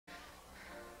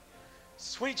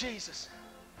Sweet Jesus.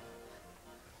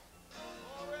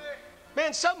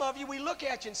 Man, some of you, we look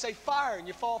at you and say fire and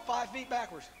you fall 5 feet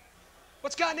backwards.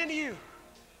 What's gotten into you?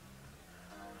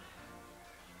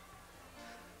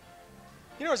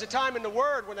 You know, there's a time in the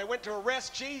Word when they went to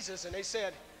arrest Jesus and he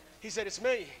said, it's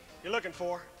me you're looking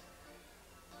for.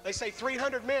 They say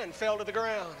 300 men fell to the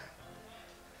ground.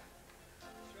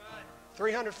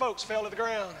 300 folks fell to the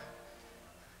ground.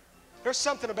 There's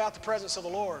something about the presence of the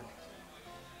Lord.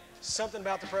 Something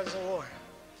about the presence of the Lord.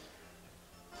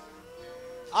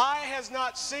 Eye has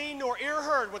not seen nor ear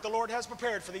heard what the Lord has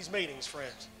prepared for these meetings,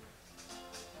 friends.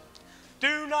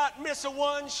 Do not miss a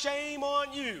one. Shame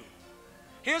on you.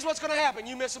 Here's what's going to happen.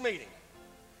 You miss a meeting.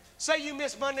 Say you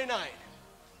miss Monday night.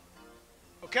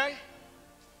 Okay?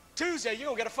 Tuesday, you're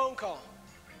going to get a phone call.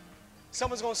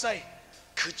 Someone's going to say,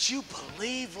 could you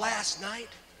believe last night?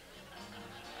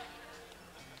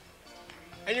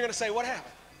 And you're going to say, what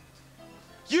happened?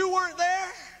 You weren't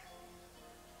there?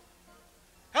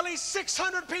 At least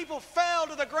 600 people fell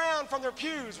to the ground from their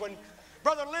pews when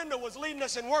Brother Lyndell was leading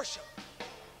us in worship.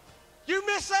 You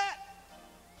missed that?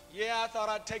 Yeah, I thought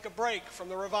I'd take a break from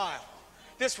the revival.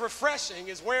 This refreshing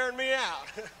is wearing me out.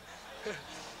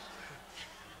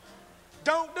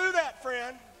 Don't do that,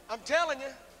 friend. I'm telling you.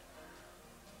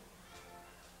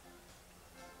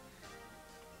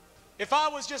 If I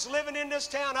was just living in this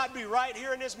town, I'd be right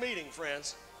here in this meeting,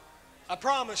 friends. I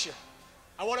promise you.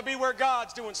 I want to be where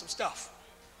God's doing some stuff.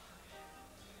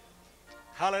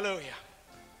 Hallelujah.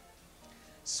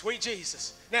 Sweet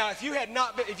Jesus. Now, if you have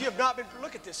not been,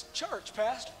 look at this church,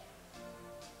 Pastor.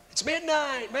 It's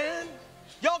midnight, man.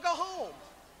 Y'all go home.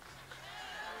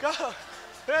 Go.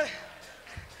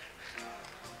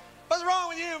 What's wrong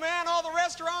with you, man? All the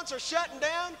restaurants are shutting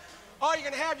down. All you're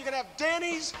going to have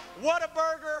Denny's,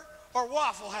 Whataburger, or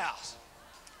Waffle House.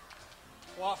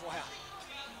 Waffle House.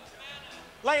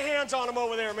 Lay hands on them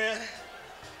over there, man.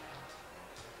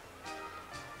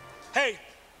 Hey,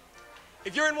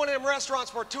 if you're in one of them restaurants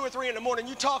for 2 or 3 in the morning,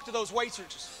 you talk to those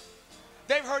waitresses.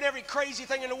 They've heard every crazy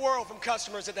thing in the world from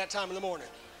customers at that time in the morning.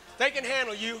 They can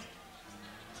handle you.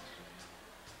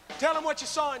 Tell them what you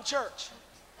saw in church.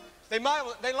 They're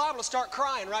liable to start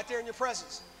crying right there in your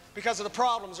presence because of the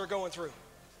problems they're going through.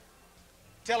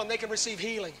 Tell them they can receive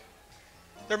healing.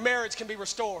 Their marriage can be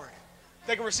restored.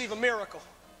 They can receive a miracle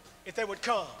if they would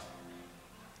come.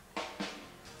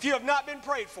 If you have not been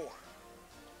prayed for,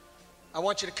 I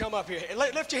want you to come up here.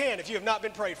 Lift your hand if you have not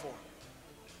been prayed for.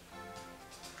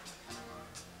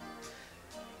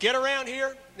 Get around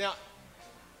here. Now,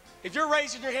 if you're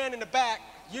raising your hand in the back,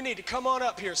 you need to come on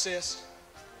up here, sis.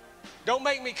 Don't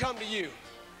make me come to you.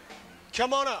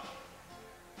 Come on up.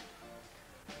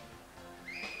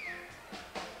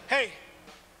 Hey,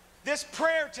 this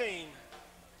prayer team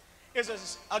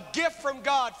is a gift from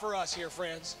God for us here,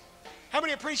 friends. How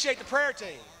many appreciate the prayer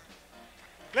team?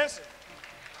 Listen.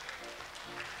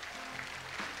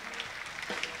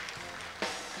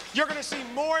 You're going to see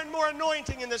more and more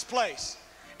anointing in this place.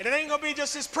 And it ain't going to be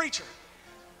just this preacher.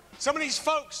 Some of these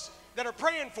folks that are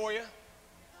praying for you,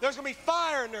 there's going to be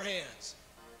fire in their hands.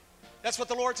 That's what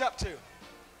the Lord's up to.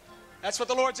 That's what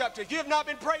the Lord's up to. If you have not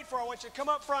been prayed for, I want you to come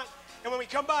up front. And when we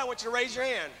come by, I want you to raise your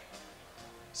hand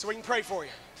so we can pray for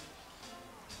you.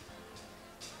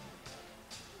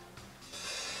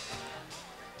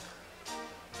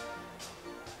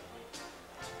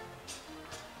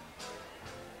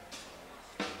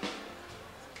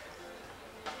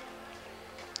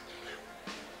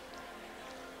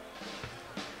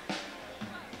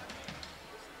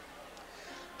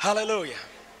 Hallelujah.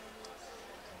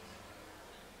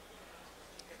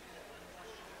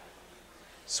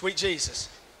 Sweet Jesus.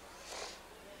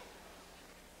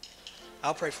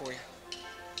 I'll pray for you.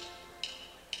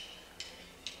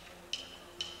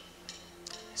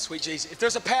 Sweet Jesus. If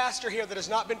there's a pastor here that has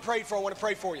not been prayed for, I want to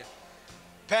pray for you.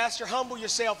 Pastor, humble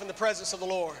yourself in the presence of the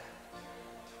Lord.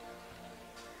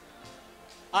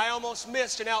 I almost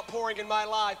missed an outpouring in my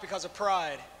life because of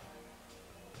pride.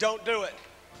 Don't do it.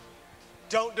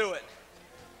 Don't do it.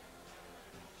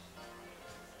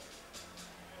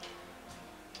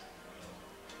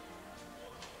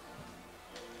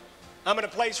 I'm in a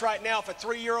place right now, if a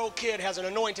 3-year-old kid has an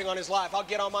anointing on his life, I'll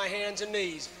get on my hands and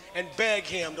knees and beg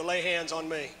him to lay hands on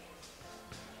me.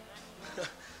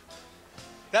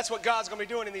 That's what God's going to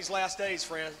be doing in these last days,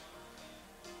 friend.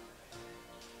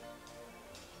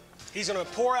 He's going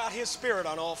to pour out His Spirit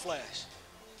on all flesh.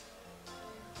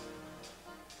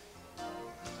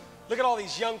 Look at all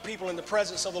these young people in the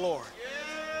presence of the Lord.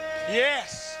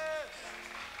 Yes.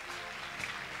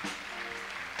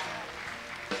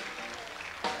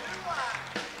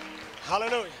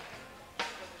 Hallelujah.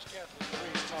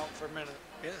 Please talk for a minute.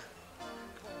 Yeah.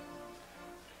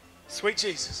 Sweet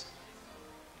Jesus.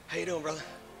 How you doing, brother?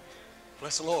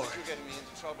 Bless the Lord. You're getting me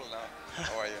into trouble now.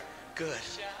 How are you? Good.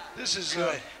 This is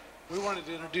Good. we wanted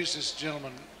to introduce this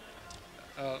gentleman.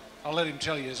 I'll let him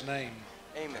tell you his name.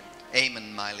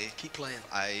 Eamon Miley. Keep playing.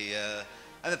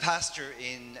 I'm a pastor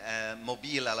in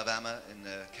Mobile, Alabama, in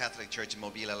a Catholic church in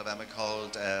Mobile, Alabama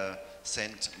called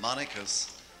St.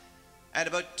 Monica's. And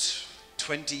about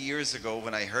 20 years ago,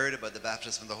 when I heard about the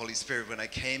baptism of the Holy Spirit, when I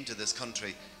came to this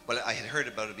country, well, I had heard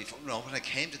about it before. No, when I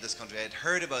came to this country, I had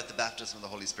heard about the baptism of the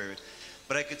Holy Spirit,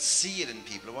 but I could see it in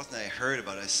people. It wasn't that I heard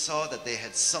about it. I saw that they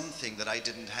had something that I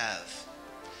didn't have.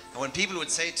 And when people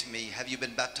would say to me, have you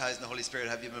been baptized in the Holy Spirit?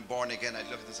 Have you been born again? I'd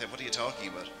look at them and say, what are you talking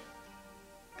about?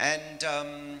 And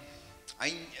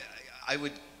I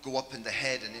would go up in the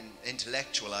head and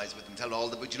intellectualize with them, tell them all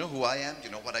but do you know who I am? Do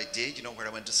you know what I did? Do you know where I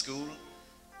went to school?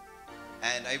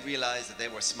 And I realized that they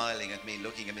were smiling at me,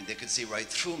 looking at me. They could see right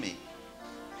through me.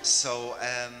 So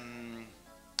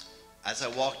as I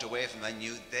walked away from them, I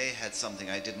knew they had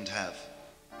something I didn't have.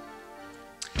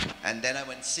 And then I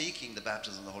went seeking the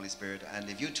baptism of the Holy Spirit. And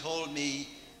if you told me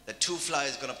that 2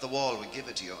 flies going up the wall would give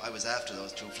it to you, I was after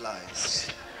those 2 flies.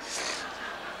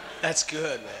 That's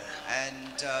good, man.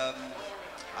 And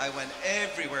I went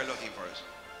everywhere looking for it.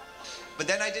 But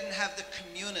then I didn't have the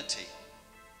community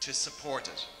to support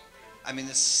it. I mean,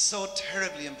 it's so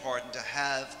terribly important to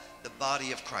have the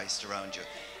body of Christ around you.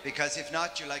 Because if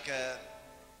not, you're like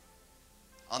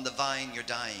on the vine, you're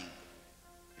dying.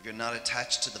 If you're not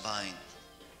attached to the vine.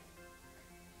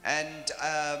 And,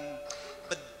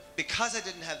 but because I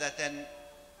didn't have that then,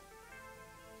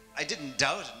 I didn't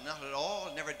doubt it, not at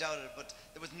all, never doubted it, but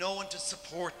there was no one to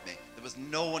support me. There was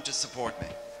no one to support me.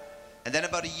 And then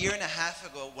about 1.5 years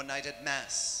ago, one night at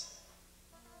Mass,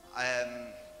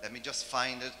 let me just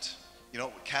find it. You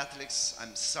know, Catholics,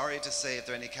 I'm sorry to say, if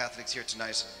there are any Catholics here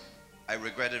tonight, I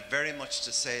regret it very much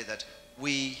to say that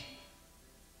we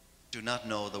do not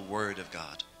know the Word of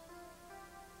God.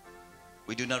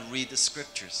 We do not read the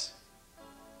Scriptures.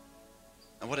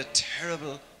 And what a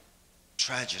terrible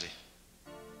tragedy.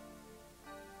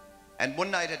 And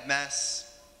one night at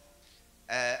Mass,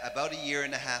 about 1.5 years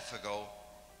ago,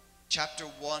 chapter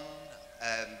 1,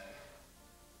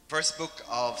 first book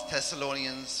of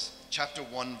Thessalonians, chapter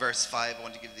 1, verse 5, I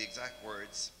want to give you the exact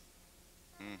words.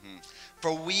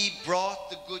 For we brought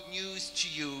the good news to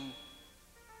you,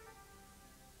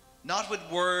 not with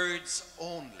words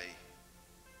only,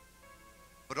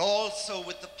 but also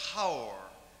with the power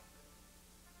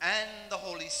and the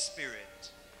Holy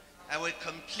Spirit, and with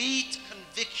complete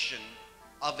conviction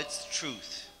of its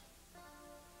truth.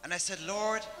 And I said,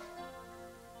 Lord,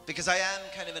 because I am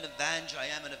kind of an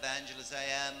evangelist, I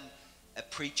am a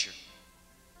preacher,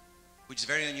 which is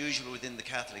very unusual within the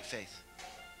Catholic faith.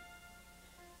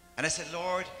 And I said,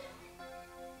 Lord,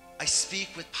 I speak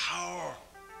with power,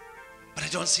 but I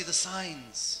don't see the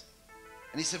signs.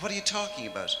 And he said, what are you talking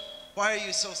about? Why are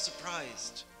you so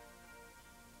surprised?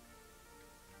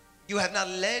 You have not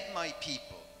led my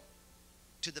people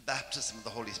to the baptism of the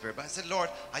Holy Spirit. But I said, Lord,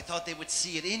 I thought they would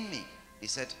see it in me. He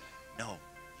said, no,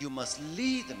 you must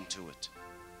lead them to it.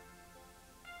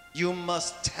 You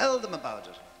must tell them about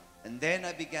it. And then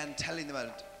I began telling them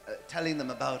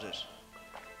about it.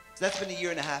 So that's been 1.5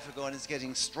 years ago, and it's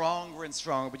getting stronger and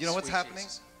stronger. But you know what's happening?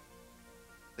 Jesus.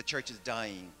 The church is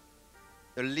dying.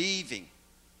 They're leaving.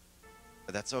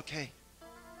 But that's okay.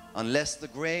 Unless the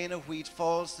grain of wheat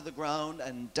falls to the ground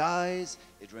and dies,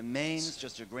 it remains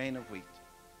just a grain of wheat.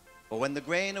 But when the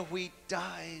grain of wheat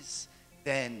dies,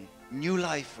 then new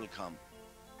life will come.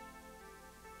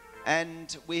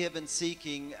 And we have been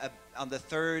seeking, on the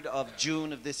 3rd of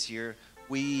June of this year,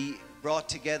 we brought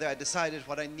together, I decided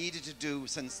what I needed to do,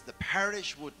 since the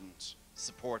parish wouldn't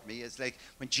support me. It's like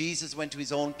when Jesus went to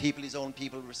his own people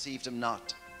received him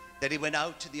not. That he went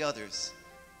out to the others.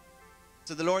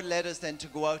 So the Lord led us then to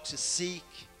go out to seek,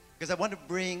 because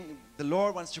the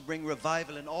Lord wants to bring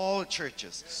revival in all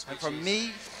churches. Sweet and for Jesus.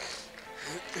 me,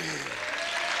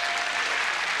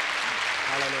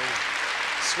 Hallelujah.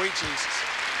 Sweet Jesus.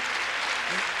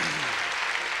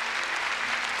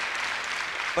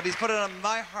 but he's put it on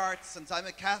my heart, since I'm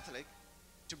a Catholic,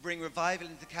 to bring revival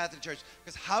into the Catholic Church.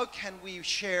 Because how can we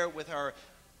share with our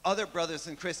other brothers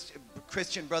and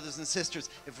Christian brothers and sisters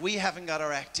if we haven't got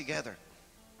our act together?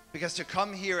 Because to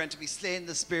come here and to be slain in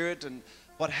the Spirit and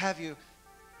what have you,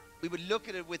 we would look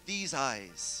at it with these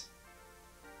eyes.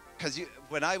 Because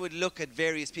when I would look at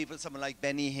various people, someone like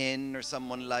Benny Hinn or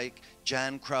someone like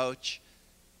Jan Crouch,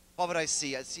 what would I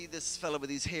see? I'd see this fellow with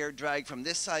his hair dragged from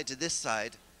this side to this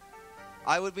side.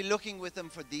 I would be looking with them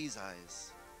for these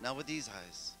eyes, not with these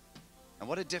eyes. And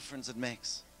what a difference it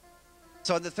makes.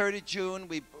 So on the 3rd of June,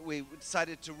 we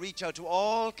decided to reach out to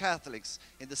all Catholics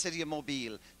in the city of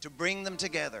Mobile to bring them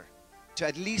together to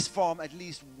at least form at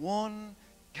least one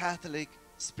Catholic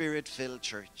Spirit-filled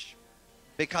church.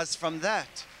 Because from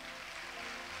that,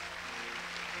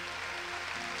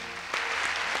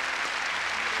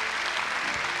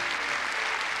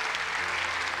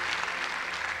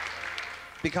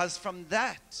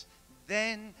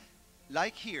 then,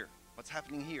 like here, what's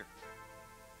happening here,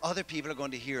 other people are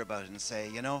going to hear about it and say,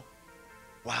 you know,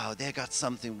 wow, they got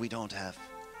something we don't have.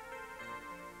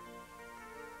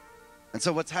 And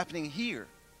so what's happening here,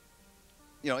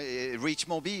 you know, it reached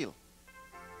Mobile.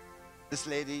 This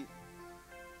lady,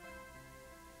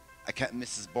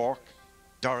 Mrs. Bork,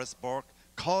 Doris Bork,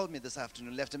 called me this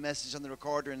afternoon, left a message on the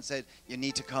recorder and said, you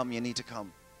need to come, you need to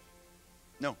come.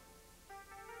 No,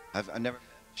 I've never.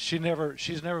 She's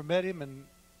never met him and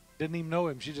didn't even know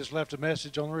him. She just left a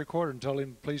message on the recorder and told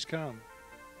him, please come.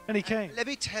 And he came. Let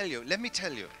me tell you.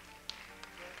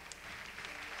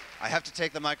 I have to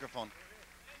take the microphone.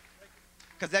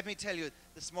 Because let me tell you,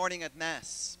 this morning at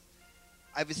Mass,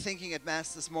 I was thinking at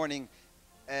Mass this morning,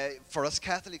 for us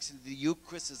Catholics, the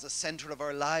Eucharist is the center of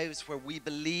our lives, where we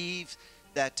believe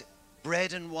that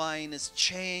bread and wine is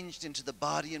changed into the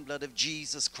body and blood of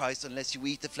Jesus Christ. Unless you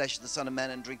eat the flesh of the Son of Man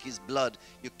and drink his blood,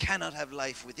 you cannot have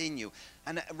life within you.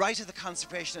 And right at the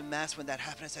consecration of Mass, when that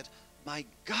happened, I said, my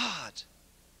God,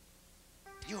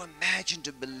 can you imagine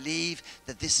to believe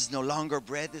that this is no longer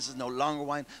bread, this is no longer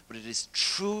wine, but it is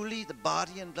truly the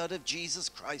body and blood of Jesus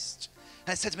Christ.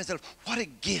 And I said to myself, what a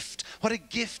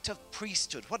gift of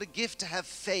priesthood, what a gift to have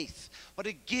faith, what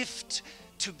a gift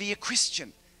to be a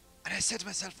Christian. And I said to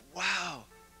myself, wow,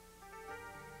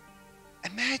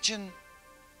 imagine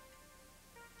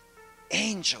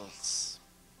angels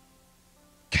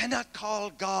cannot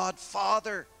call God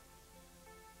Father.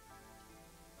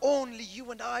 Only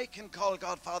you and I can call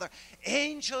God Father.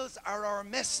 Angels are our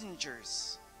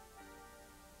messengers.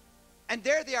 And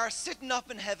there they are sitting up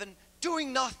in heaven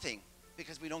doing nothing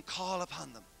because we don't call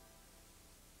upon them.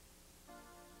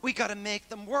 We got to make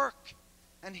them work.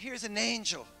 And here's an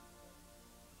angel.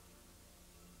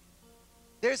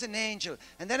 There's an angel.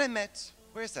 And then I met,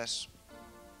 where's that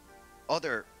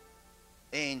other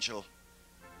angel?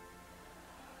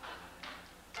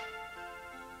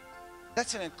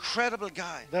 That's an incredible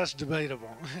guy. That's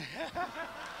debatable.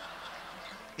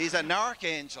 He's an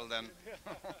archangel then.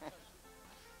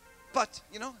 But,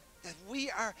 you know, that we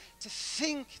are to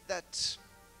think that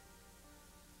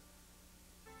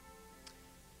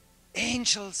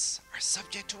angels are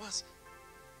subject to us.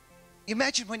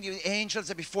 Imagine when you angels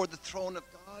are before the throne of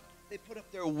God, they put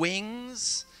up their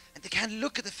wings and they can't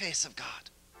look at the face of God.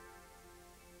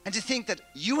 And to think that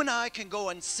you and I can go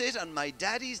and sit on my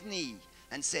daddy's knee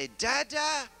and say,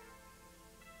 Dada,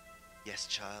 yes,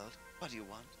 child, what do you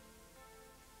want?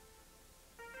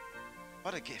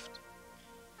 What a gift.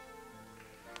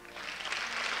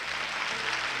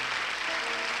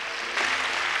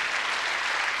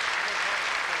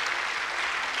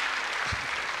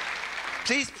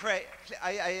 Please pray.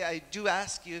 I do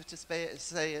ask you to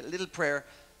say a little prayer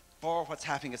for what's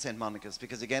happening at St. Monica's,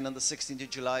 because again on the 16th of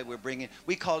July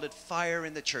we called it Fire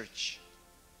in the Church.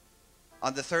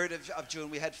 On the 3rd of June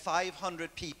we had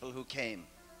 500 people who came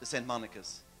to St.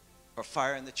 Monica's for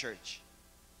Fire in the Church.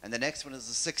 And the next one is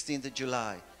the 16th of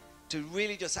July, to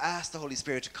really just ask the Holy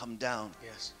Spirit to come down.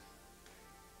 Yes.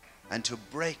 And to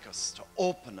break us, to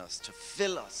open us, to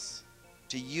fill us,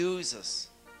 to use us.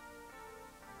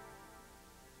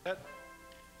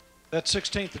 That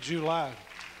 16th of July,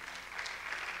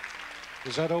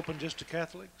 is that open just to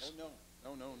Catholics?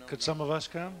 Oh, no. Could some of us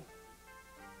come?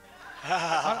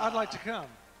 I'd like to come.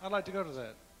 I'd like to go to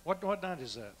that. What night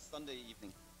is that? Sunday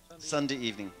evening. Sunday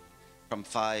evening from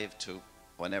 5 to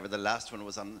whenever. The last one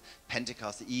was on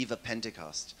Pentecost, the eve of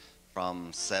Pentecost,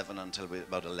 from 7 until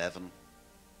about 11.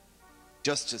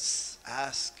 Just to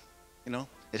ask, you know,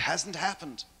 it hasn't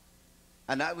happened.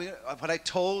 And what I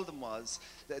told them was,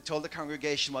 told the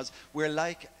congregation was, we're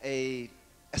like a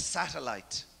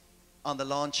satellite on the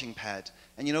launching pad.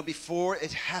 And you know, before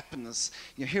it happens,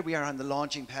 you know, here we are on the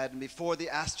launching pad, and before the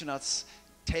astronauts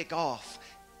take off,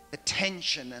 the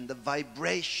tension and the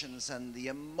vibrations and the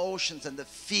emotions and the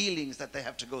feelings that they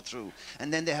have to go through.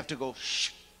 And then they have to go,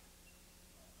 shh.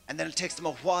 And then it takes them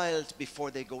a while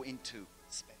before they go into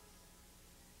space.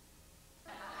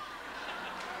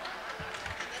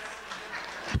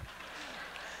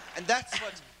 And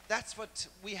that's what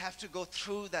we have to go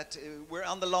through, that we're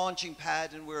on the launching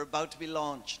pad and we're about to be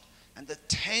launched. And the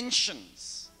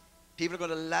tensions, people are going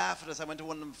to laugh at us. I went to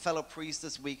one of them fellow priests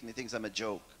this week and he thinks I'm a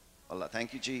joke. Well,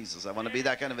 thank you, Jesus. I want to be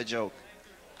that kind of a joke.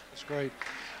 That's great.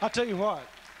 I'll tell you what.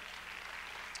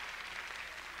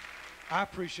 I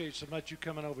appreciate so much you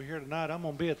coming over here tonight. I'm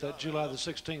going to be at that July the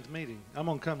 16th meeting. I'm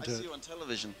going to come to it. I see you on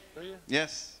television. Do you?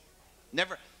 Yes.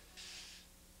 Never.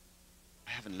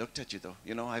 I haven't looked at you, though.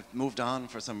 You know, I've moved on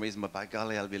for some reason, but by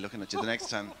golly, I'll be looking at you the next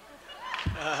time.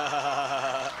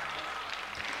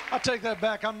 I'll take that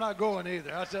back. I'm not going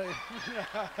either. I'll tell you.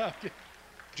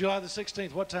 July the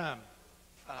 16th. What time?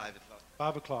 5 o'clock.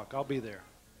 5 o'clock. I'll be there.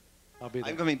 I'll be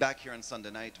there. I'm coming back here on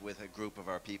Sunday night with a group of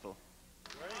our people.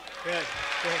 Good, good,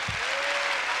 good.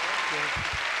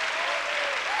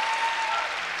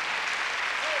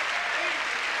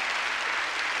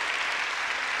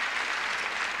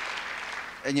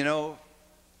 And you know,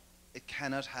 it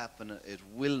cannot happen, it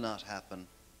will not happen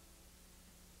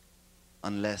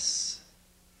unless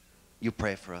you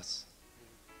pray for us.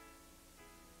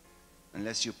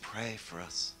 Unless you pray for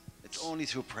us. It's only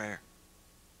through prayer.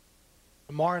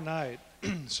 Tomorrow night,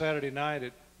 Saturday night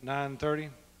at 9:30,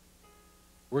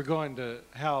 we're going to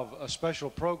have a special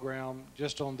program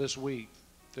just on this week.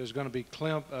 There's going to be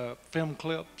film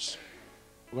clips.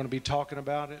 We're going to be talking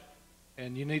about it.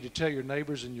 And you need to tell your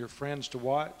neighbors and your friends to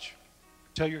watch.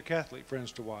 Tell your Catholic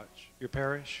friends to watch, your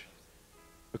parish,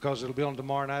 because it'll be on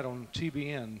tomorrow night on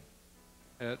TBN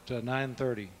at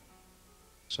 9:30.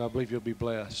 So I believe you'll be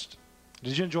blessed.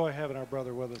 Did you enjoy having our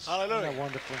brother with us? Hallelujah. Isn't that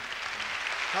wonderful?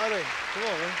 Hallelujah. Come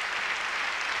on, man.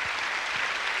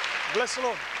 Bless the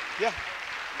Lord. Yeah.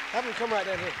 Have him come right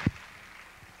down here.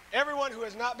 Everyone who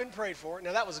has not been prayed for.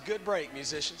 Now, that was a good break,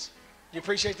 musicians. You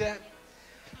appreciate that?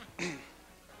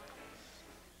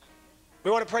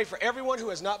 We want to pray for everyone who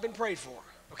has not been prayed for.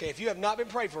 Okay, if you have not been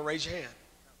prayed for, raise your hand.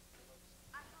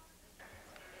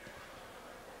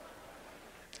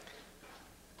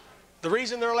 The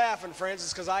reason they're laughing, friends,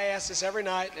 is because I ask this every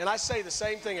night, and I say the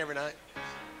same thing every night.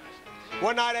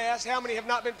 One night I asked, how many have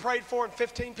not been prayed for, and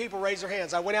 15 people raised their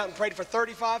hands. I went out and prayed for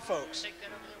 35 folks.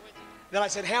 Then I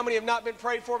said, how many have not been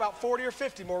prayed for? About 40 or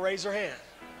 50 more raised their hand.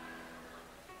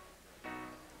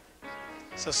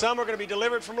 So some are going to be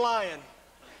delivered from lying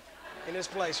in this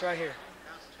place right here.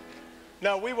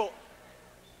 No, we will.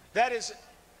 That's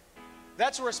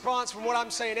a response from what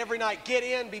I'm saying every night. Get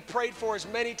in, be prayed for as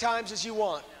many times as you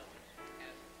want.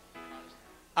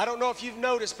 I don't know if you've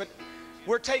noticed, but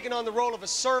we're taking on the role of a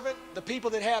servant. The people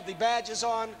that have the badges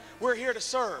on, we're here to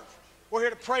serve. We're here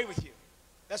to pray with you.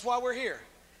 That's why we're here.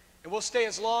 And we'll stay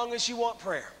as long as you want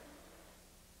prayer.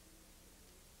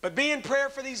 But be in prayer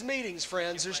for these meetings,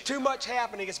 friends. There's too much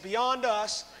happening. It's beyond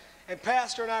us. And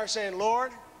Pastor and I are saying,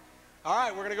 Lord, all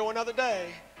right, we're going to go another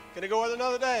day. Going to go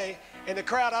another day. And the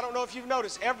crowd, I don't know if you've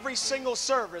noticed, every single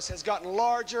service has gotten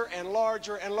larger and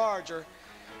larger and larger.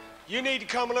 You need to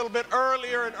come a little bit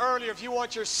earlier and earlier if you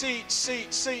want your seat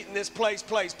in this place.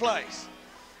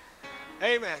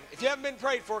 Amen. If you haven't been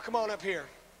prayed for, come on up here.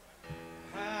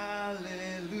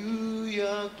 Hallelujah,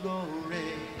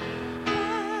 glory.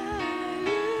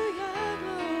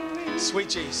 Sweet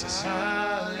Jesus.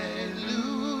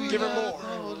 Hallelujah. Give her more.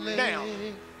 Now.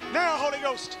 Now, Holy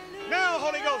Ghost. Now,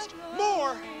 Holy Ghost.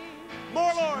 More.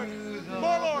 More, Lord.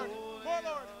 More, Lord. More,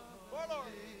 Lord. More, Lord.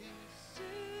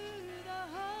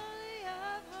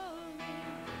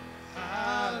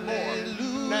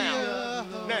 Hallelujah. Now.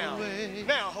 Now.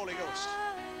 Now, Holy Ghost.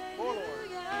 More, Lord.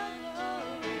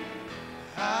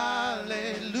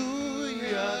 Hallelujah,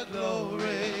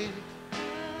 glory.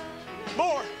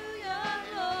 More.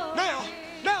 Now.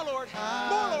 Now, Lord.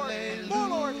 More, Lord. More,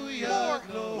 Lord.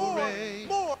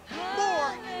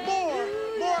 More.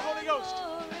 More, Holy Ghost.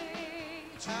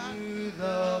 To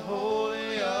the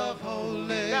Holy of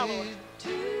Holies. Now, Lord.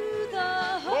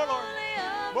 More, Lord.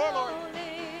 More, Lord.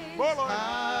 More, Lord.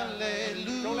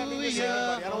 Hallelujah. Don't let me miss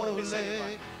anybody. I don't want to miss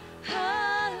anybody.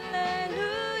 Hallelujah,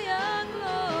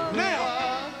 glory. Now.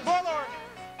 More, Lord.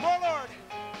 More, Lord.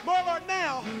 More, Lord.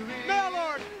 Now. Now,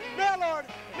 Lord. Now, Lord.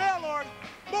 Now, Lord.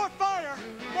 More fire.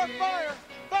 More fire.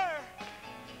 Fire.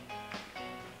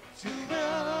 To the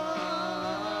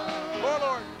More,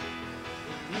 Lord.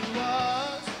 who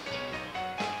was,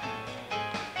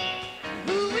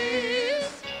 who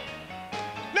is,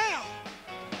 Now.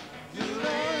 who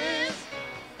is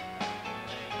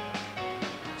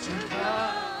to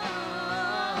come.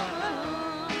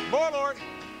 More, Lord.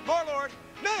 More, Lord.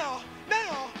 Now.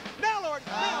 Now. Now, Lord.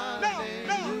 Now. Now.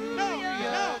 Now. Now.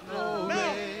 Now.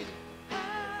 Now.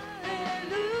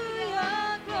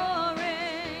 Hallelujah, glory.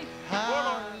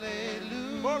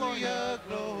 Hallelujah,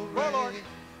 glory. More, Lord.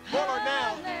 More, Lord.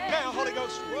 Now. Now, Holy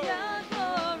Ghost. Whoa. Hallelujah,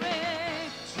 glory.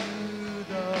 To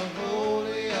the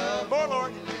Holy of More,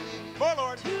 Lord. More,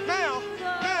 Lord. Now. To the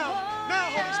Now. Now,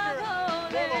 Holy Holy Spirit. of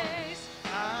More, Lord. Holies.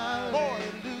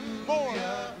 More.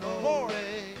 Hallelujah, More.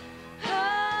 glory.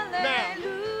 More.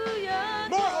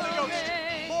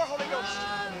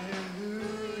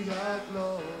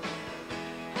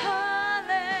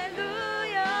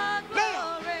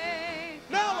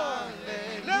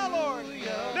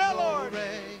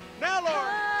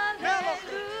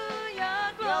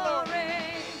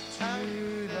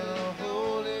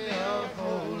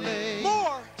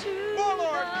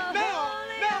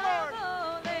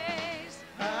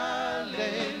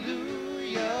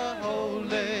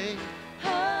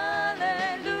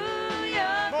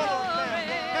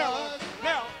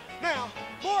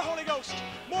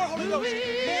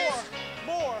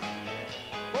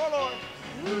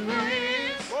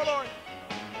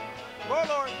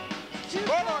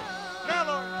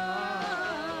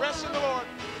 Rest in the Lord.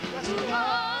 Rest in the Lord.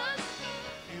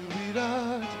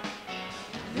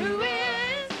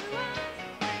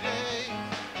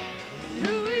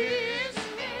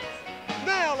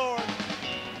 Now, Lord.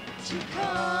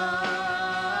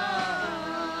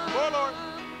 More, Lord.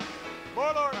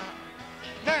 More, Lord.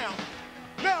 Now.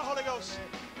 Now, Holy Ghost.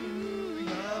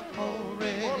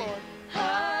 More, Lord.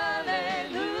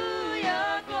 Hallelujah,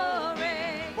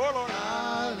 glory. More, Lord.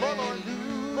 More, Lord.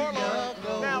 More, Lord.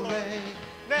 Now, Lord.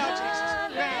 Now, Jesus.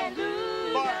 Now.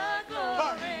 Fire.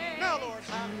 Fire. Now, Lord.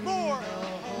 More.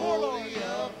 More, Lord.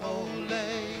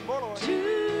 More, Lord.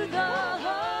 To the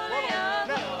holy of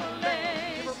Now.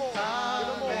 holies. Give her more. Give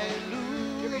her more.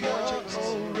 Give her more, Jesus. Give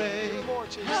her more,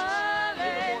 Jesus.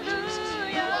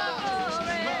 Hallelujah,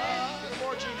 glory. Give her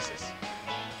more, Jesus.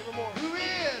 Give her more. Who is?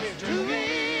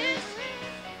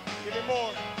 Give me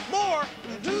more. More.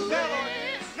 Now, Lord.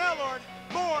 Now, Lord.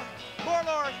 More. More,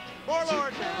 Lord. More,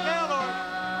 Lord. Now, Lord.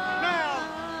 Now.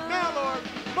 Now, Lord.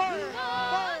 Burn.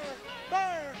 Burn.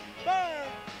 Burn. Burn.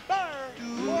 Burn.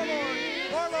 More, Lord.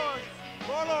 More, Lord.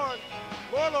 More, Lord.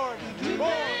 More, Lord.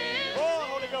 More. More,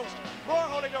 Holy Ghost. More,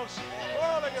 Holy Ghost. More,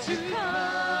 Holy Ghost.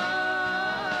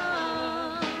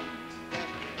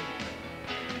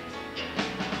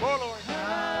 More, Lord.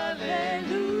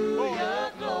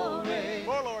 Hallelujah, glory.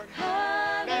 More, Lord.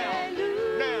 Hallelujah,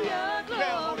 Now, Holy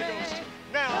glory. Ghost.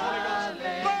 Now, Holy Ghost.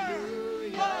 Burn.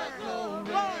 Burn. Burn.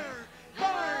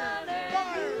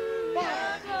 Burn.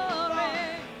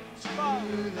 Burn.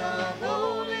 Burn.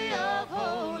 Holy of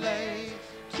holies,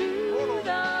 to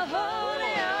the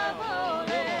holy of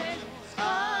holies.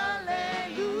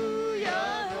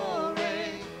 Hallelujah,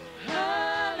 glory.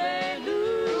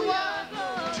 Hallelujah,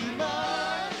 glory.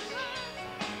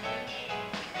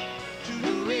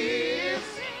 Who is?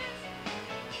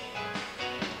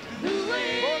 Who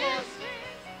is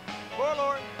More,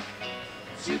 Lord.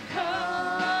 to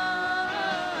come?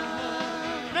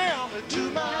 Now.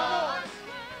 Give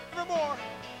her more.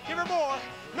 Give her more.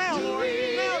 Now, Lord.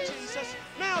 Now, Jesus.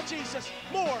 Now, Jesus.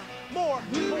 More. More.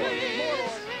 More, Lord.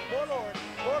 More, Lord. More, Lord.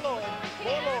 More, Lord.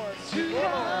 More, Lord. Receive the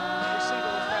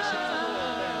refreshing from the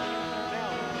Lord now.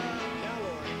 Now,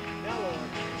 Lord. Now, Lord.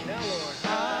 Now, Lord.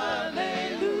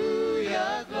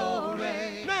 Hallelujah,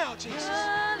 glory. Now, Jesus.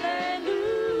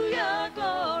 Hallelujah,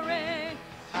 glory.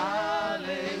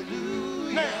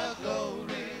 Now.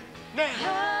 Now.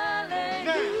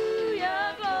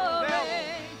 Hallelujah, glory.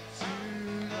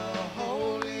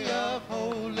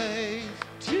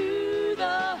 To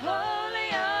the holy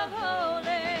of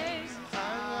holies.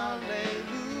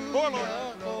 More, Lord.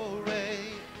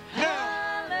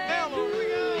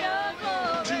 Hallelujah,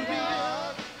 glory.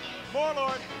 More,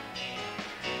 Lord.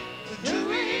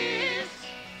 Who is?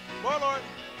 More, Lord.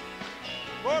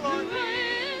 More, Lord. Who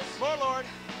is? More, Lord.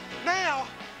 Now.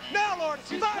 Now, Lord.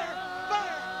 Fire.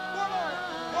 Fire. More, Lord.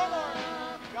 More, Lord.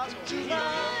 God's going to heal.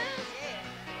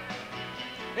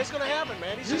 It's going to happen,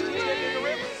 man. He's just getting in the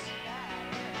river.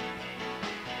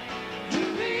 Who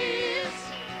is?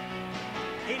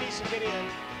 He needs to get in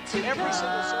every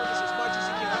single service as much as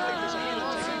he can. I think there's a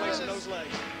healing taking place in those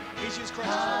legs. He's used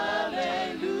crutches for a long time.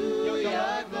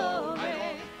 Hallelujah, glory.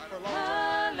 For a long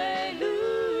time.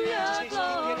 Hallelujah, Just needs to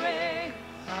keep getting glory. in.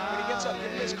 When he gets up,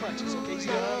 give him his crutches, okay? He's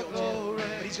not healed yet.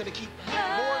 But he's going to keep more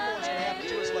and more is going to happen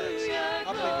to his legs. I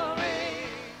believe it.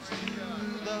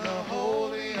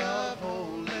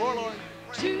 More, Lord.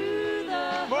 To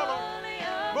the More, Lord. holy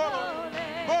of More, Lord.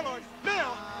 holies. More, Lord.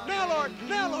 Now. Now, Lord.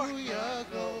 Now, Lord.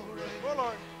 More,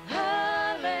 Lord.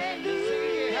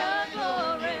 Hallelujah,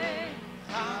 glory.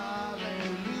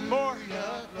 More.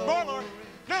 More, Lord.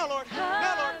 Now, Lord.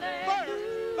 Now, Lord. Fire.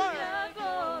 Fire.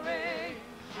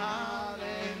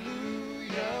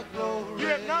 Hallelujah, glory. You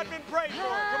have not been prayed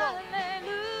for. Come on.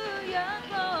 Hallelujah,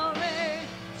 glory.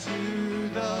 To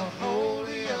the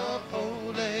holy of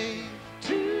holies.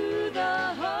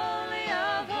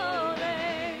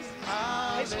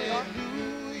 Hey, sweetheart.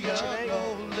 What's your name?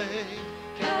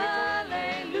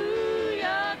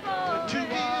 Hallelujah, glory.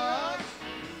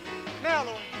 Now,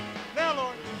 Lord. Now,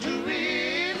 Lord.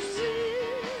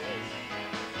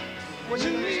 What's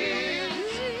your name?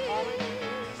 Holly?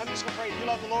 I'm just going to pray. You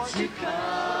love the Lord? I'm going to pray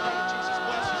that Jesus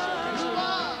blesses you. Okay,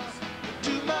 sweetheart?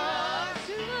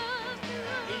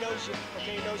 He knows you.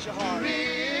 Okay, he knows your heart.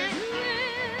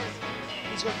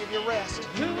 He's going to give you rest.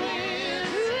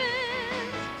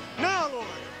 Now, Lord.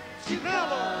 Now,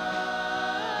 Lord.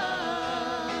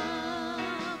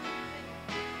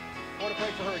 I want to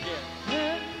pray for her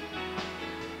again.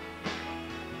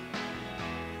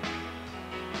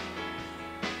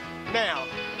 Now.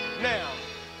 Now.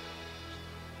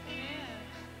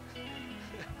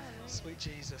 Sweet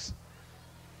Jesus.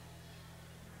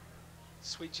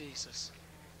 Sweet Jesus.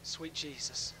 Sweet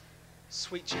Jesus.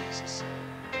 Sweet Jesus.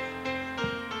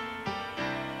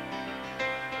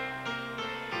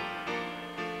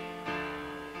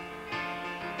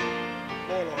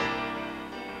 More, Lord.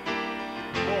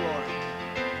 More, Lord.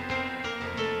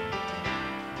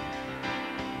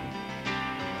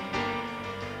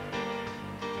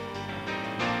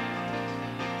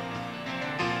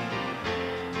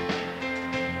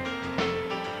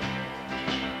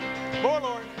 More,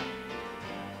 Lord.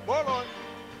 More, Lord.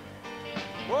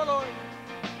 More, Lord.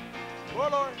 More,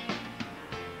 Lord.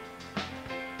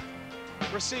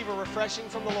 Receive a refreshing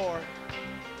from the Lord.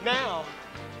 Now.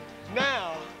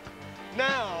 Now.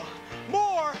 Now.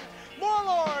 More. More,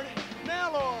 Lord.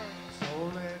 Now, Lord.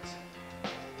 So let the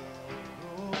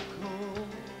local,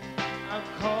 I'm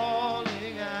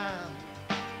calling out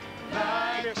Come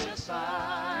here, like the sis.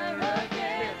 fire Come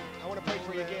again. here. I want to pray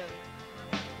for you again.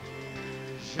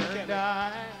 And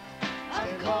I'm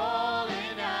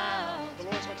calling out The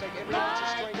Lord's going to take every ounce of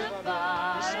like strength the from you.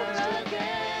 This is what He's fire doing.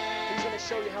 again. He's going to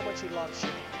show you how much He loves you.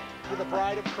 You're the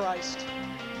bride of Christ.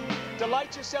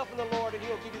 Delight yourself in the Lord, and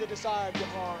He'll give you the desire of your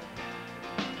heart.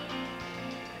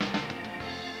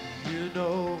 You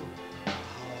know my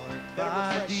Let Him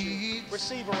heart refresh you. needs.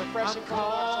 Receive a refreshing I'm from the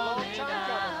Lord. It's a long calling time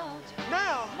coming. out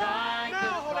Now, like now, the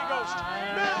Holy Ghost.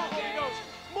 fire Now, Holy again. Ghost.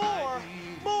 More,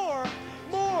 more,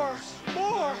 more,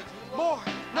 more, more.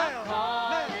 Now,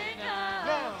 calling now, out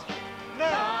now,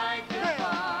 now, like the now,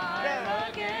 fire now.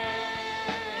 again.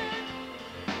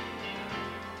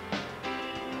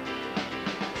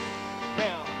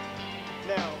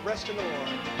 Now, rest in the Lord.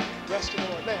 Rest in the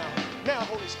Lord. Now,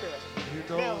 Holy Spirit. You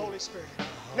know Now, Holy Spirit.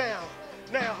 Now,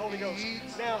 Holy Ghost.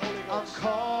 Now, Holy I'm Ghost.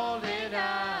 calling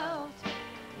out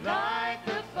like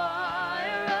the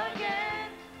fire again.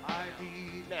 I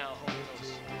need Now, Holy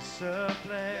Ghost. discipline.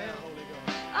 Now, Holy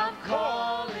Ghost. I'm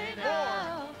calling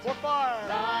out More fire.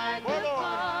 like More the Lord.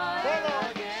 fire More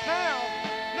Lord. again. Now.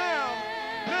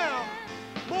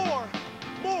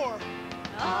 More.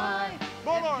 I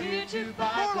More am Lord. here to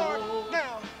buy More gold, Lord.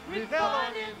 Now,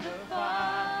 refined Lord. in the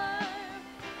fire,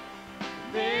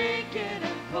 naked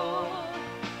and poor,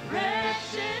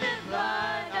 wretched and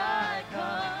blind I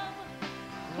come,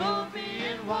 clothe me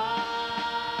in white,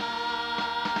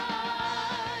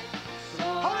 so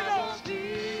Holy I Ghost. won't be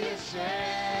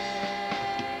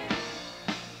ashamed.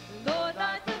 Lord,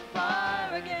 light the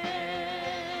fire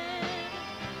again.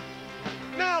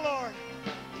 Now, Lord.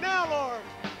 Now, Lord.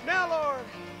 Now, Lord.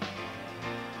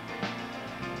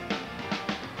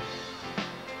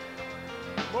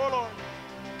 More, Lord.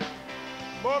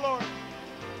 More, Lord.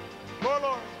 More,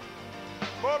 Lord.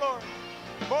 More, Lord.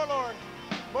 More, Lord.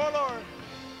 More, Lord.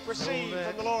 Receive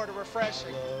from the Lord a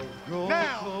refreshing.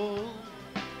 Now.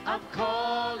 I'm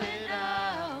calling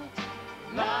out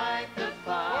like the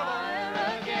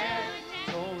fire again.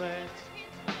 Don't let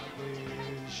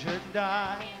vision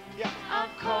die. Yeah. I'm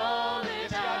calling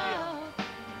Yes, God, yeah. out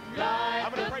like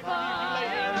I'm gonna the pray for you. You lay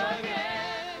hands fire on him.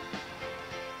 again.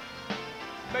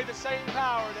 May the same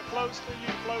power that flows through you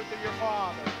flow through your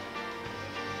Father.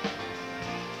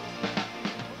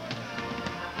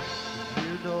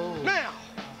 You know Now. my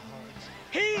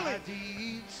Healing.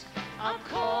 deeds. I'm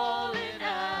calling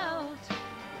out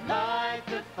like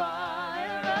the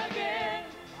fire again.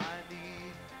 I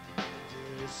need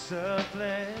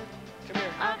discipline. Come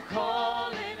here. I'm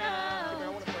calling Come here. I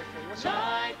out want to pray for you. What's your name?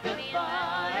 like the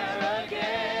fire You know what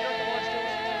the Lord's doing?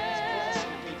 He's again.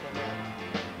 blessing people, man.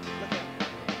 Look at him.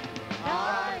 I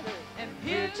am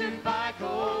here to buy I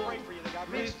gold, pray for you that God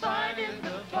blesses you. refined in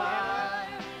the fire,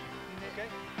 Okay?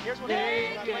 Here's what happens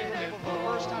when I pray for people for the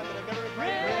first time that have never been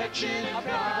prayed for. wretched I've and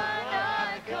got people blind run I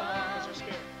because come, they're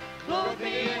scared. clothe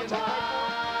me in Once I pray for them,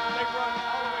 they run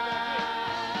all the way back in.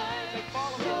 They white,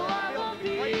 follow me so around I the won't building be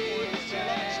and pray for them because they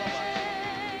love me so much.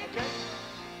 ashamed. Okay?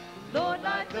 Lord,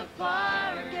 light the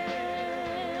fire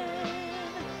again.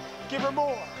 Give her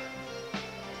more.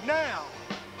 Now.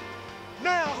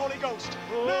 Now, Holy Ghost.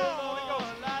 Now, Holy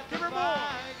Ghost. Give her more.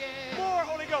 More,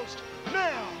 Holy Ghost.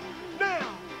 Now.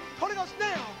 Now. Holy Ghost,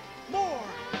 now. More.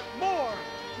 More.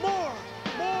 More.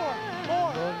 More.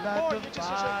 More. More. You're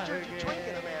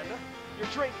drinking, Amanda. You're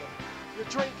drinking. You're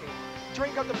drinking.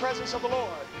 Drink of the presence of the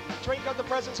Lord. Drink of the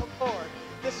presence of the Lord.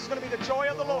 This is going to be the joy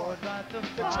of the Lord. The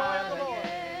joy of the Lord.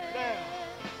 Now.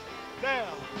 Now.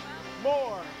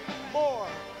 More. More.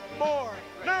 More.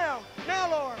 Now. Now,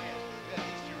 Lord.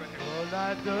 Lord,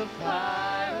 light the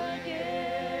fire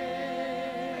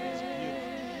again. Need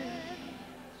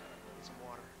some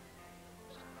water.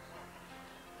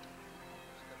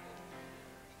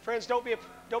 Friends, don't be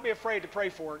afraid to pray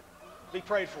for it. Be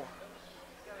prayed for.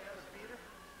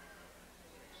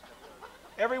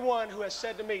 Everyone who has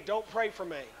said to me, don't pray for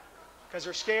me, because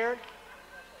they're scared,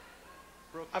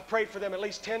 I've prayed for them at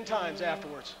least 10 times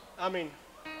afterwards. I mean,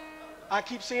 I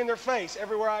keep seeing their face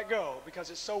everywhere I go because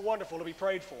it's so wonderful to be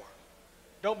prayed for.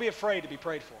 Don't be afraid to be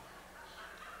prayed for.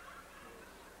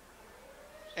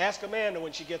 Ask Amanda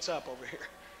when she gets up over here.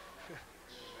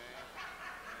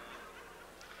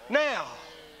 Now,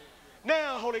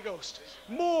 Holy Ghost,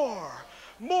 more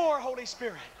Holy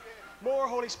Spirit, more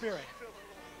Holy Spirit.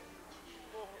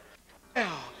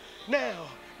 Now,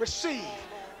 receive,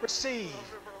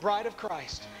 bride of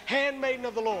Christ, handmaiden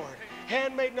of the Lord,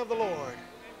 handmaiden of the Lord.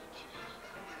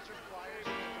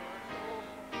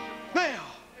 Now,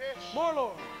 more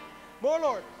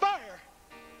Lord, fire.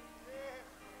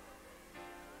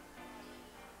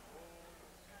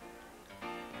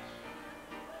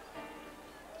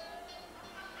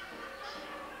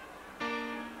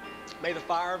 May the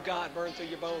fire of God burn through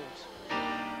your bones.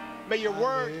 May your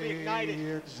words be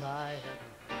ignited.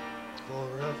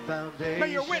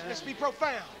 May your witness be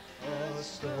profound.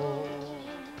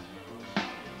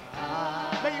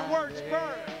 May your words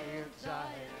burn.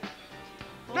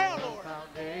 Now,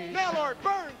 Lord,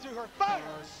 burn through her. Fire.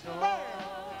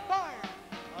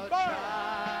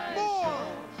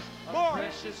 More.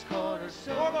 Precious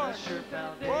cornerstone, a sure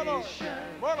foundation,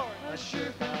 a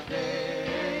sure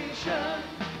foundation,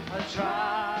 a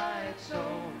tried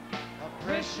stone, a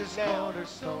precious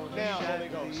cornerstone. Now, Holy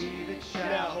Ghost.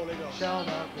 Now, Holy Ghost. Shall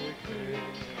not be clear.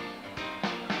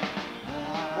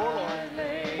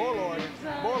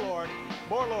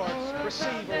 More Lord.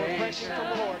 Receive a refreshing from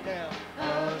the Lord now.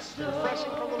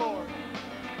 Refreshing from the Lord.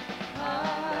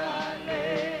 I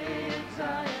lay in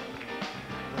Zion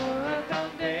for a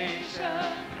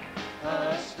foundation,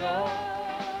 a stone,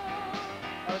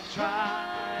 a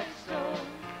tried stone,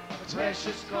 a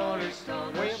precious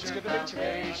cornerstone, a sure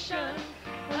foundation,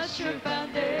 a sure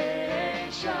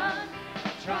foundation, a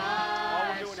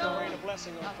tried stone, a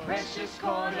precious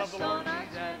cornerstone, I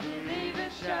believe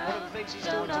it shall. One of the things he's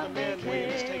doing to the men, William,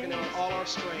 is taking out all our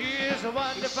strength. He is a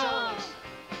wonderful.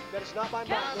 That it's not by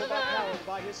might, nor by power, but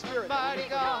by His Spirit. Mighty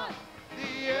God,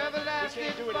 the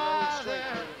everlasting Father,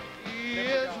 He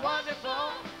is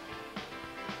wonderful.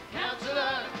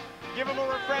 Counselor, give Him a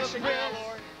refreshing now,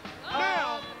 Lord.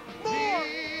 Now, more,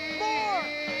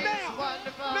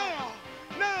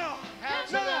 now,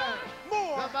 Counselor,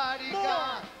 more, the mighty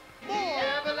God, the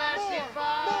everlasting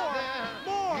Father,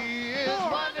 He is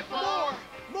wonderful.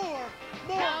 More,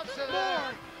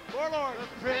 Counselor, more, Lord, the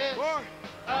Prince more,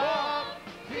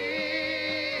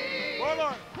 Peace. more,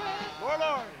 Lord,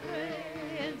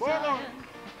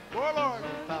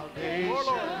 more,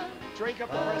 Lord. Drink up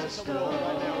the presence of the Lord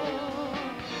right now.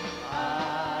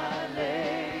 I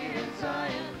lay in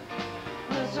Zion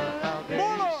as a foundation.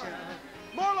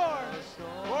 More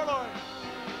Lord.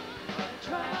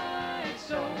 Tried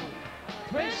stone,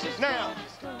 precious now.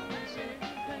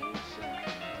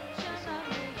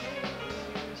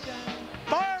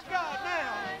 Fire of God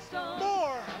now.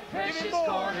 More. Give me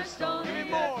more. Give me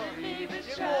more.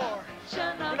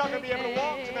 We're not going to be able to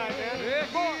walk tonight, man.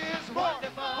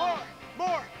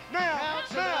 More. Now.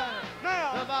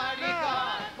 The mighty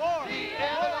God, the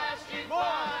everlasting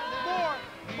Father,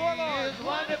 More, He Lord. is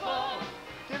wonderful.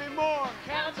 Give me more.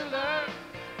 Counselor,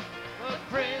 the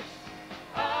Prince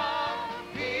of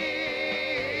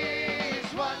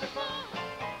Peace, wonderful.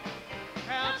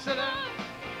 Counselor,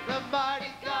 the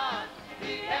mighty God,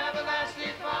 the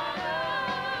everlasting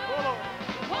Father,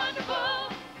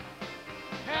 wonderful.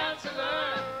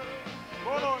 Counselor,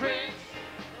 More, the Lord. Prince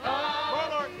More, of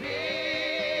Lord.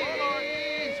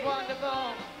 Peace,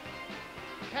 wonderful.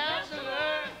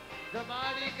 Counselor, the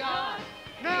mighty God,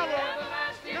 Now, the Lord.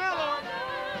 everlasting Now, Lord.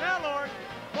 Father, Now, Lord.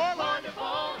 More, Lord.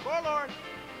 wonderful. More, Lord.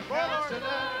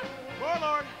 Counselor, More,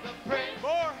 Lord. the Prince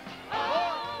More.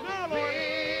 of Now, Lord.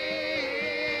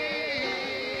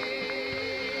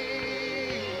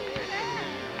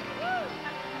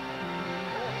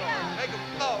 Make them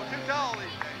flow. Too tall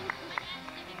these days.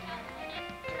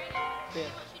 Yeah.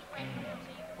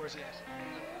 Where's he at?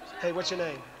 Hey, what's your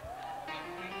name?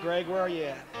 Greg, where are you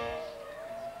at?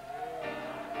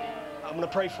 I'm going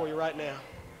to pray for you right now.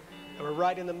 And we're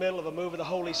right in the middle of a move of the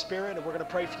Holy Spirit, and we're going to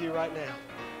pray for you right now.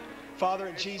 Father,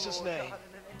 in Jesus' name,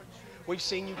 we've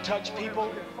seen you touch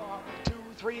people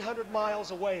 200-300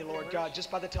 miles away, Lord God, just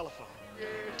by the telephone.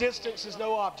 Distance is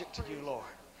no object to you, Lord.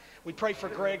 We pray for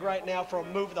Greg right now for a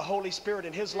move of the Holy Spirit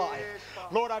in his life.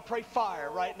 Lord, I pray fire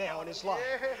right now in his life.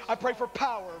 I pray for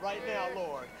power right now,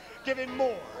 Lord. Give him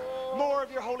more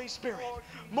of your Holy Spirit.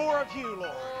 More of you,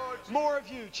 Lord. More of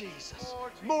you, Jesus.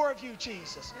 More of you,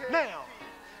 Jesus. Now,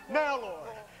 Lord.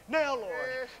 Now,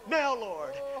 Lord. Now,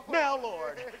 Lord. Now,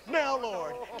 Lord. Now,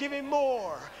 Lord. Give him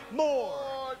more. More.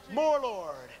 More,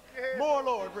 Lord. More,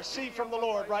 Lord. Receive from the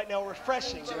Lord right now.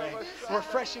 Refreshing, Ray.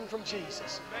 Refreshing from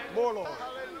Jesus. More, Lord.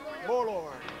 More,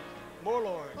 Lord. More,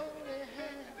 Lord.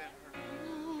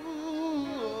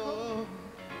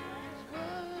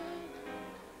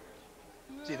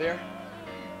 Is he there?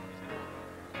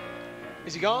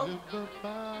 Is he gone?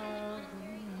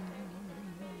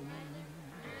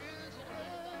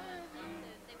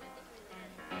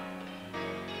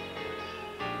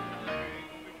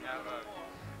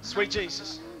 Sweet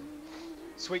Jesus.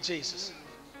 Sweet Jesus.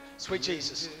 Sweet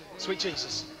Jesus. Sweet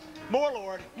Jesus. More,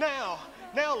 Lord. Now.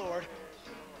 Now, Lord.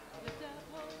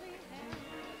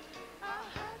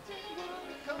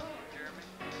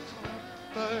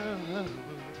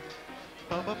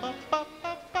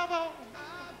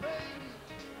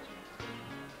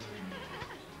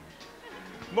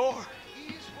 More.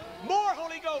 More,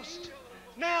 Holy Ghost.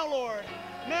 Now, Lord.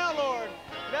 Now, Lord.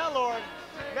 Now, Lord.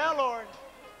 Now, Lord.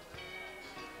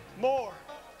 More.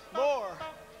 More.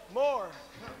 More.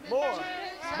 More.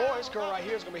 More. This girl right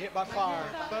here is going to be hit by fire.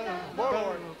 More,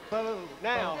 Lord.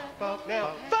 Now.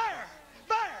 Now. Fire.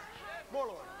 Fire. More,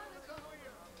 Lord.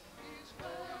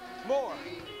 More.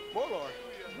 More, Lord.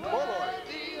 More, Lord.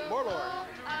 More, Lord.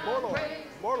 More, Lord.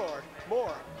 More, Lord.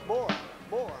 More. More.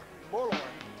 More. More, Lord.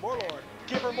 More, Lord.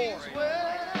 Give her more.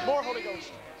 More Holy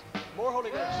Ghost. More Holy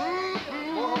Ghost.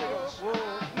 More Holy Ghost.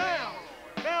 Now.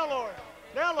 Now, Lord.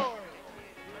 Now, Lord.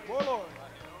 More, Lord.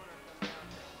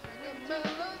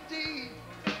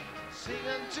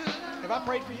 Have I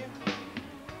prayed for you?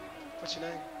 What's your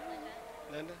name?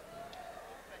 Linda?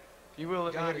 You will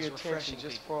let me God have is your attention refreshing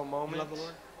just people. for a moment. You love the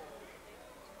Lord?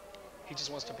 He just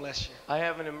wants to bless you. I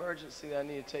have an emergency that I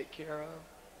need to take care of.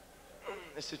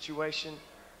 A situation.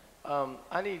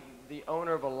 I need the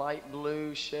owner of a light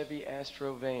blue Chevy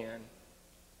Astro van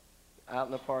out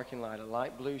in the parking lot. A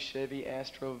light blue Chevy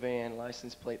Astro van,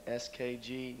 license plate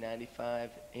SKG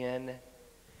 95N.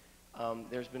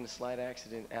 There's been a slight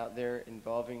accident out there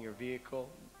involving your vehicle,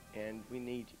 and we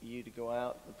need you to go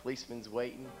out. The policeman's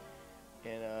waiting,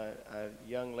 and a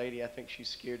young lady, I think she's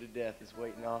scared to death, is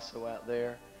waiting also out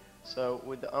there. So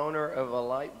would the owner of a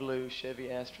light blue Chevy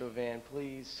Astro van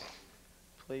please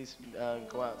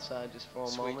go outside just for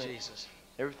a moment? Sweet Jesus.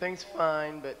 Everything's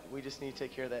fine, but we just need to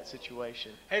take care of that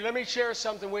situation. Hey, let me share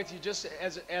something with you just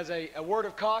as a word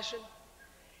of caution.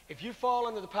 If you fall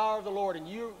under the power of the Lord and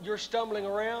you're stumbling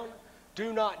around,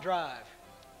 do not drive.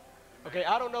 Okay,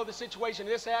 I don't know the situation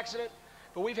of this accident,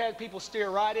 but we've had people steer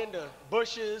right into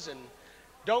bushes, and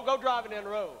don't go driving down the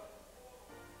road.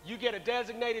 You get a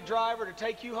designated driver to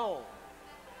take you home.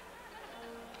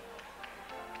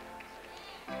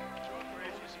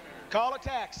 Call a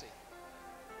taxi.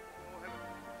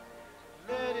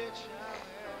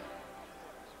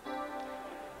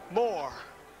 More.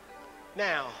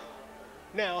 Now.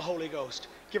 Now, Holy Ghost.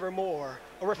 Give her more.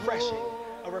 A refreshing.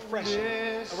 A refreshing.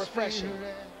 A refreshing.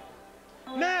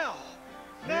 Now.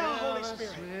 Now, Holy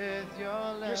Spirit.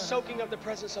 You're soaking up the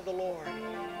presence of the Lord.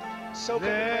 Soak up the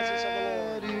presence of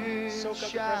the Lord. Soak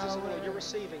up the presence of the Lord. You're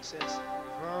receiving, sis.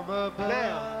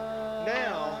 Now.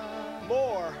 Now.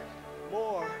 More.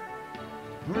 More.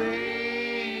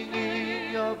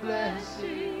 Bringing your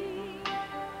blessing,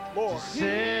 More.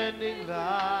 descending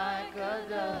like a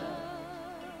dove.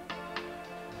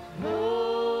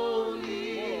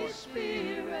 Holy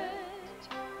Spirit,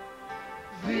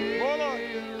 More, Lord.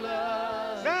 fill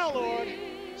us Now, Lord.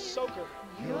 with Soak her.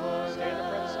 your Stay in the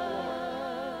presence of the Lord.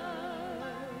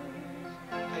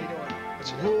 How you doing?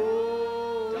 What's your name?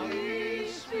 Holy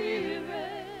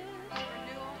Spirit,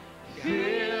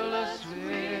 fill us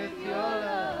with your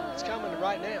love. It's coming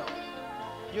right now.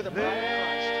 You're the bride of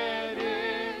Let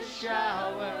it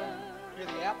shower Christ. You're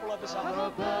the apple of his eye.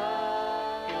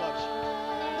 above. He loves you.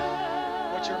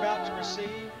 What you're about to receive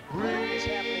is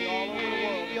happening all over the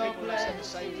world. And people have said the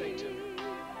same thing to me. I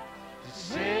need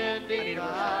Descending a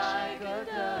like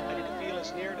refreshing. a I need dove. to feel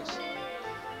his nearness.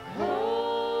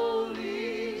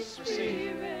 Holy Receive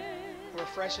Spirit, a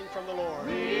refreshing from the Lord.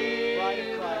 Bride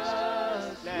of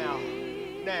Christ. Now.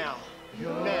 Now.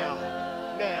 Now.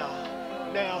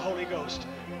 Now. Now, Holy Ghost.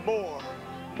 More.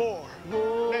 More. Now.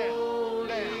 Now.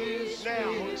 Now,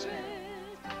 Holy Spirit.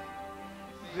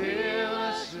 fill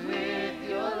us with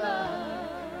your love.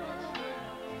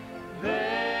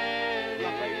 Let I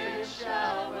pray for you. it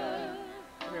shower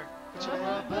Come here. What's your name?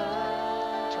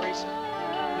 above. Teresa.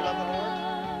 You love the Lord?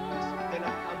 Then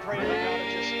I'm praying that God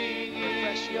will just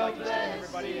refresh you like He's done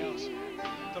everybody else.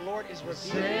 The Lord is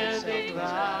revealing Himself to Descending His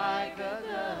like people. a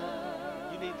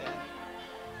dove. You need that.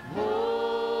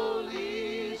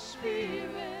 Holy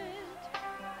Spirit,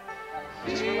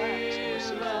 Just relax and receive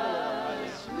from the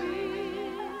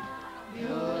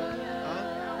Lord right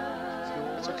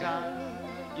now. It's okay.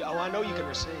 Yeah, oh, I know you can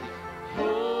receive.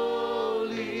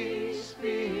 Holy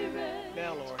Spirit,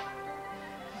 Now, Lord.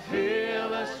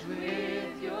 fill us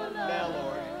with your love. Now,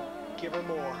 Lord. Give her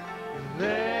more.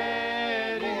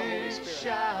 Let More, Holy it Spirit.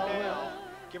 shower. Now.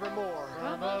 Give her more.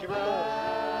 From Give her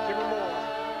more. Give her more.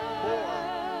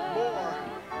 More.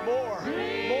 More. More.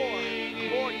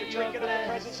 You're drinking in the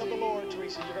presence of the Lord,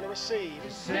 Teresa. You're going to receive.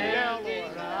 Now, Lord.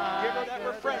 Give her that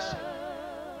refreshing.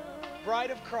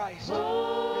 Bride of Christ. You're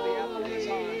the apple of his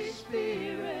eye.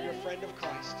 You're a friend of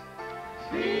Christ.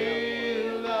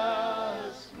 Fill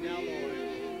us Now,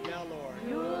 Lord. Now, Lord.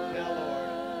 Now,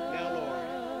 Lord. Now, Lord.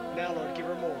 Now, Lord. Give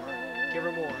her more. Give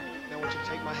her more. Now, I want you to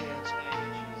take my hands.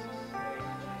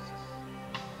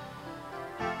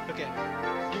 Look at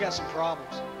me. You got some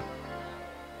problems.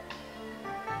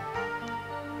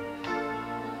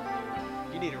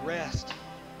 You need a rest.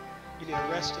 You need a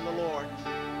rest in the Lord.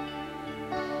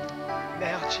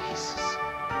 Now, Jesus.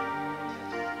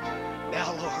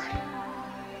 Now, Lord.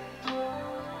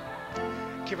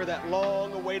 Give her that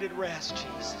long-awaited rest,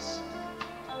 Jesus.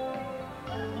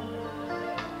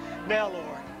 Now,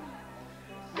 Lord.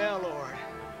 Now, Lord.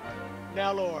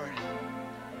 Now, Lord.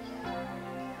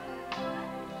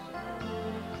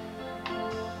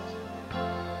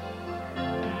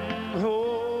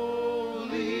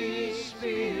 Holy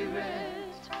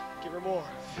Spirit, Give her more.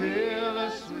 fill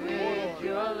us with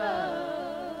your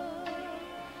love.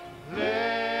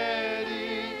 Let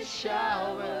it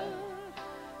shower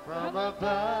from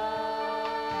above,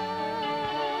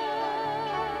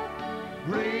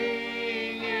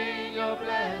 bringing your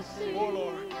blessing. More,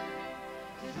 Lord.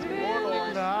 More,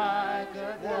 Lord. Like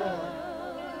a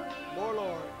dove. More,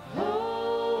 Lord.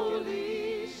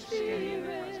 Holy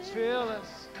Spirit, fill us.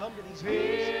 Come to these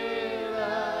meetings. Fill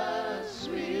us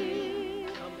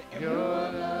with Come to every your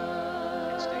one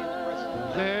love. and stay in the presence of the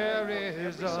Lord. There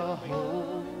is a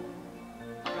hope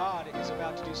God is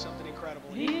about to do something incredible.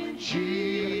 in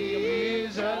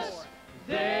Jesus.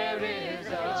 There is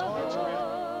You're a going to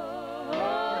hope.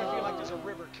 feel like there's a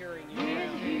river carrying you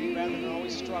around rather than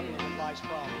always struggling with life's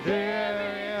problems.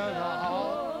 There is a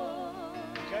hope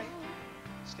Okay?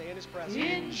 Stay in his presence.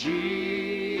 in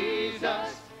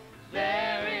Jesus.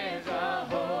 There is a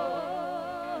hope.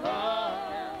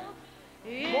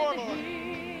 More, Lord.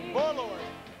 More, Lord.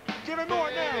 Give him more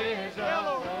now. There is Now, a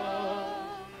Lord. hope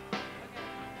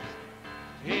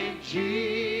in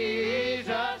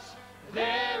Jesus.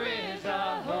 There is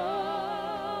a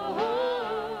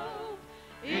hope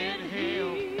in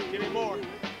Him. Give him more.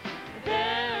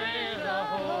 There is a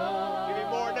hope. Give him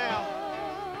more now.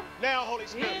 Now, Holy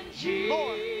Spirit. In Jesus.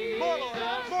 More. More, Lord.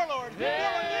 More, Lord. More, Lord.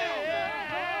 Now.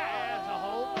 There's a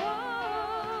hope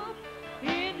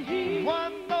in Him.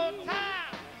 One more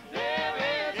time. There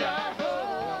is a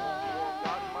hope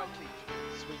God, my teacher.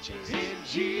 Sweet Jesus. in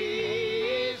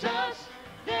Jesus.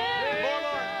 There is More,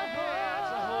 Lord. a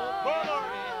hope. More, Lord.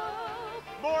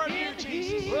 More of you,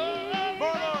 Jesus. More, Lord.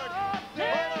 More, Lord.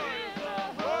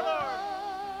 More,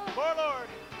 Lord. More, Lord.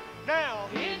 Now.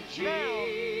 In Now.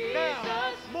 Jesus.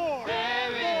 Now. More.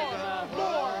 There is More. a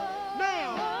More.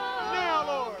 Now. Now,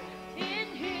 Lord. In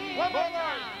Him. More, Lord.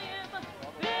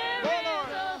 There More, is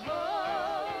Lord. a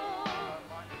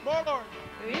hope. More, Lord.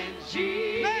 In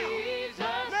Jesus.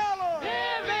 Now, Lord.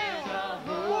 There is a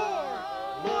More.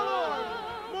 More, Lord.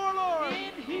 More, Lord.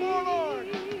 In Him. More, Lord.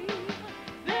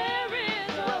 There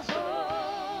is a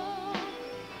hope.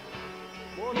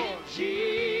 More, In Lord.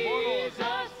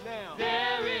 Jesus. Now.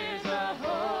 There is a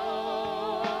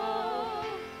hope.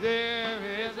 There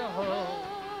is a hope.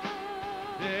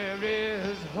 There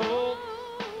is hope.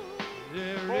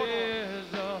 There More, Lord.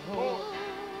 is a More. hope.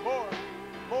 More.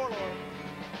 More, Lord.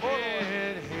 More,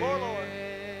 Lord. More, Lord.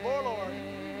 More, Lord.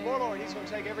 More, Lord. He's going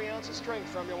to take every ounce of strength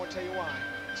from you. I want to tell you why.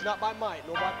 It's not by might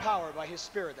nor by power, by his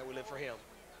Spirit that we live for him.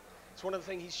 It's one of the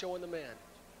things he's showing the men.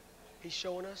 He's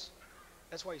showing us.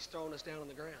 That's why he's throwing us down on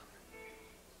the ground.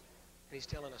 And he's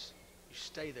telling us, you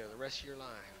stay there the rest of your life.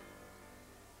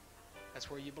 That's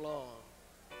where you belong,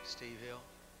 Steve Hill.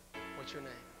 What's your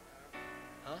name?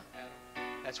 Huh?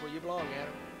 That's where you belong,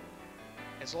 Adam.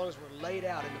 As long as we're laid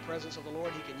out in the presence of the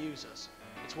Lord, he can use us.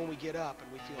 It's when we get up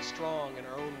and we feel strong in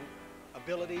our own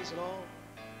abilities and all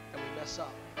that we mess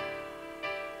up.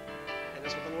 And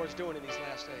that's what the Lord's doing in these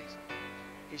last days.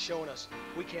 He's showing us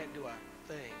we can't do a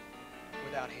thing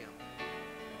without him.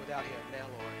 Without him. Now,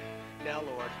 Lord. Now,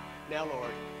 Lord. Now,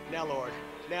 Lord. Now, Lord.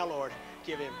 Now, Lord.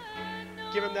 Give him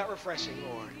that refreshing,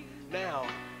 Lord. Now,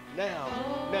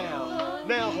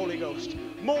 Holy Ghost.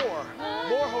 More,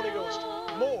 Holy Ghost.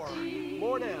 More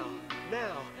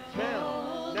now,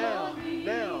 Now, now,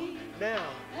 now, now,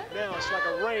 now. It's like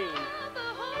a rain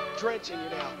drenching you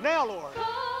now. Now, Lord.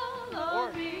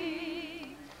 Lord.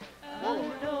 More,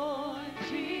 Lord.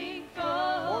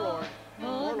 More, Lord.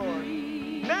 More, Lord.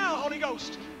 Now, Holy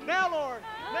Ghost. Now, Lord.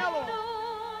 Now, Lord.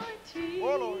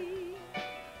 More, Lord.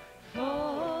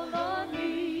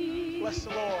 Bless the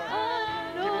Lord.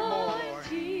 Give him more, Lord.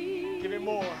 Give him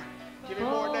more. Give him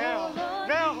more now.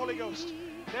 Now, Holy Ghost.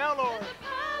 Now, Lord.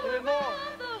 Give him more.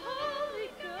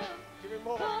 Give him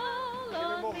more. Give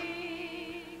him more.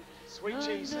 Sweet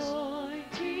Jesus.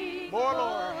 More,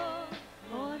 Lord.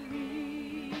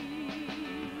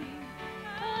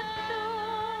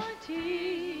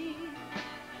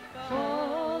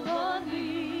 Fall on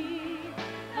me,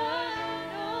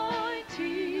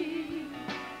 anointing.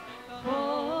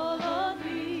 Fall on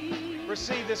me.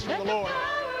 Receive this from the Lord.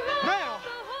 Now,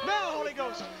 now, Holy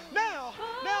Ghost. Now,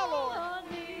 now, Lord.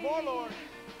 More, Lord.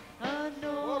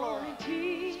 More, Lord.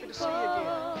 It's good to see you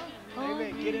again.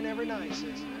 Amen. Get in every night,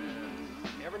 sis.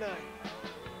 Every night.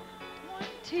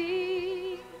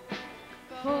 Anointing.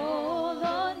 Fall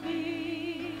on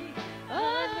me,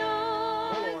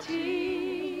 anointing.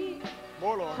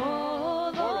 More, Lord.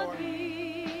 Fall More, on Lord.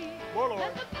 me. More, Lord.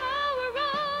 Let the power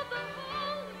of the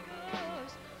Holy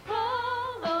Ghost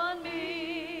fall on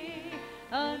me.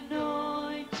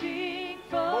 Anointing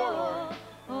More, Lord.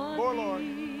 fall on More, Lord.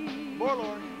 me. More,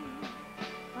 Lord.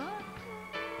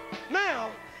 Now,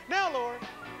 now, Lord.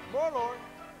 More, Lord.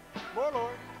 More,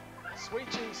 Lord. Sweet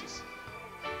Jesus.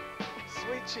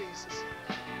 Sweet Jesus.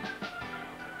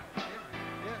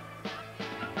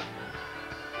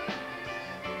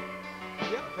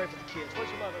 Yeah, pray for the kids. Where's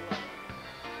your mother-in-law?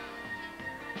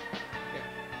 Yeah.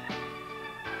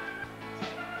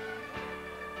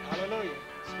 Hallelujah.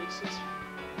 Sweet sister.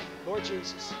 Lord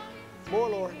Jesus. More,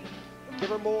 Lord. Give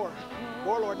her more.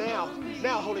 More, Lord, now.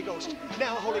 Now, Holy Ghost.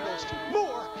 Now, Holy Ghost.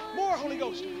 More. More, Holy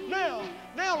Ghost. Now.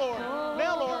 Now, Lord.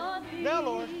 Now, Lord. Now,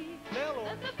 Lord. Now,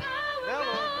 Lord. Now,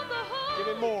 Lord. Give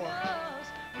him more.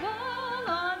 Fall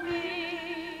on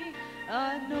me,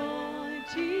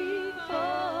 anointing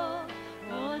fall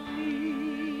on me.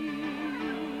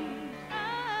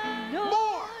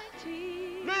 More.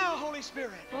 Anointing Now, Holy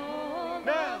Spirit. fall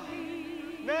Now. on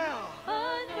me. Now.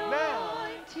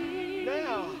 Anointing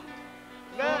Now.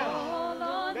 fall Now.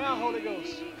 on Now, me. Holy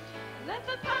Ghost. Let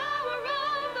the power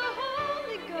of the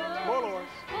Holy Ghost More, Lord.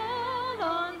 fall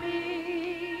on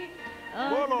me.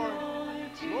 More, Lord.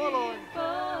 Anointing More, Lord.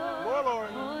 fall More, Lord.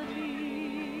 on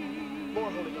me.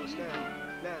 More, Holy Ghost. Now.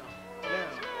 Now. Now.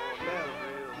 Now.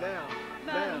 Now.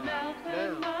 Now.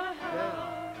 Now.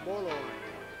 Now. More, Lord.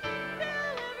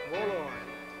 More, Lord.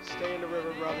 Stay in the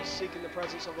river, brothers, seeking the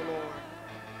presence of the Lord.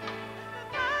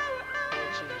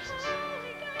 Lord Jesus.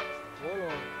 More,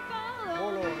 Lord.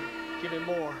 More, Lord. Give him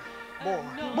more. More.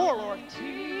 More, Lord.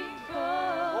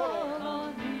 More, Lord.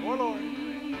 More, Lord.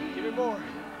 Give him more.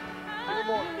 Give him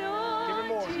more. Give him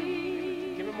more.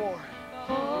 Give him more.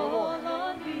 Give him more.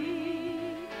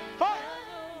 Fire.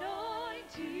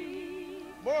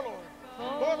 More, Lord.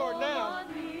 More, Lord, now.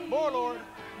 More, Lord.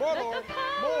 More, Lord.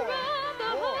 More.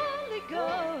 More.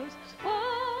 Ghost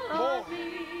fall More. on me.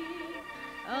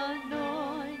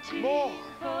 Anointing More.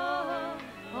 fall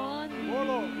on me. More,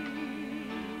 Lord.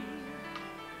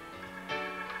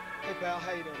 Hey, pal,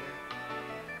 how you doing, man?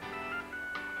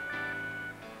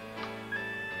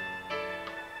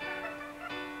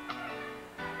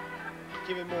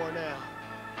 Give him more now.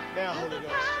 Now, Holy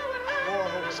Ghost. More,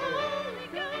 Holy Spirit. Holy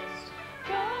Ghost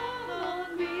fall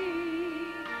on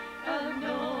me.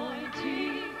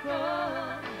 Anointing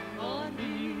fall on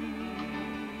me.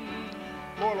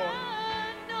 More, Lord.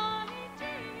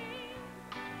 Anointing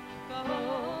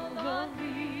fall on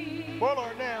me. More,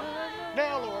 Lord, now.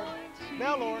 Now, Lord.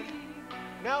 Now, Lord.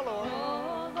 Now, Lord.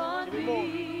 Fall on Give me more. me.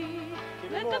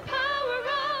 Give me Let more. the power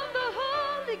of the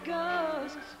Holy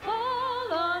Ghost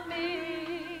fall on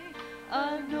me.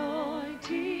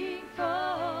 Anointing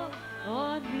fall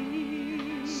on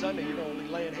me. Sunday, you're going to be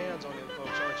laying hands on them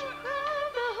folks, aren't you?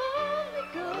 The Holy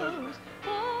Ghost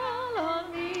fall on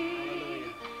me.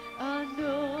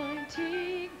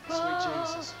 Anointing fall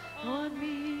Jesus. on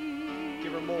me.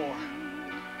 Give her more.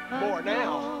 More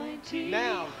now. Anointing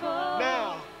Now. fall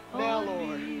Now. Now, on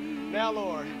Lord. me. Now,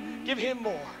 Lord. Give him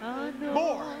more.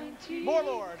 More. Anointing More,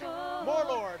 Lord. fall More,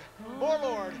 Lord. More,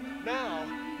 Lord. on Now.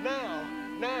 me. Now.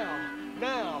 Now.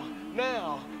 Now.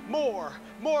 Now. More.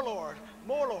 More, Lord.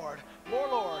 More, Lord. More,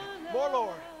 Lord. More,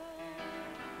 Lord.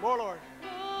 More, Lord.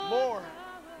 More.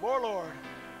 More, Lord.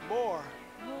 More.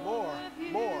 More.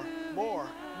 More. More.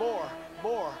 More.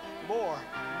 More. More.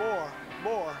 More.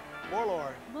 More. More,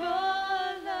 Lord. More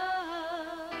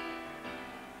love,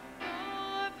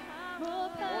 more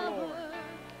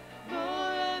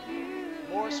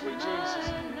sweet Jesus.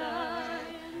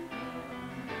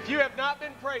 If you have not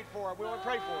been prayed for, we want to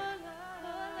pray for you.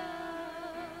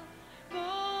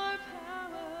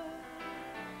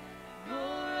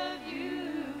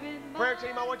 Prayer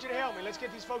team, I want you to help me. Let's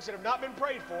get these folks that have not been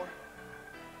prayed for.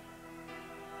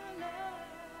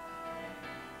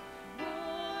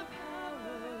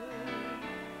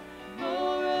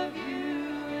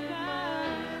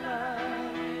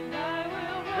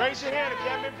 Raise your hand if you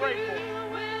haven't been prayed for.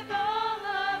 With all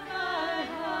of my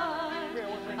heart,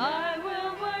 I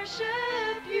will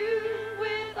worship you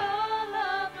with all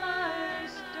of my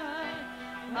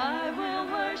strength. I will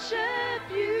worship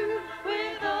you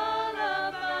with all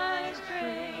of my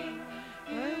strength.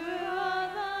 With all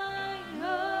my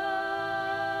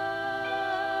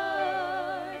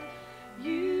heart,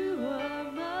 you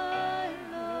are my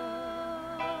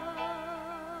Lord.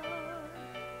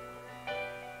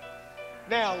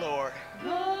 Now, Lord,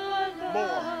 more,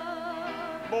 more,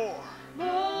 more,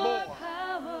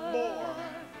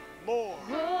 more, more.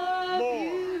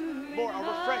 A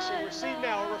refreshing. Receive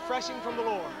now a refreshing from the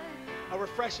Lord. A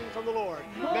refreshing from the Lord.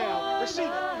 Now, receive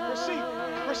it, receive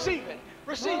it, receive it,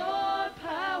 receive it. More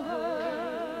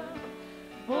power,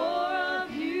 more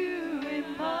of you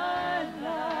in my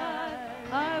life.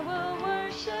 I will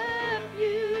worship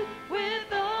you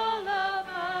with all of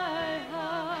my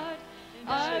heart.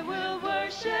 I will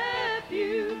worship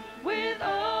you with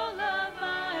all of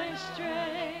my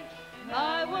strength.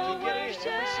 I will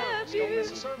worship you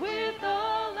with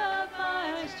all of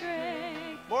my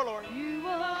strength. More, Lord. You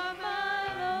are my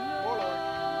Lord. More, Lord.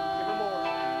 Give her more.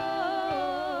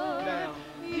 Now.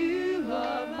 You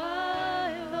are my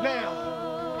Lord. Now.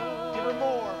 Give her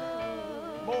more.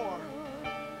 More.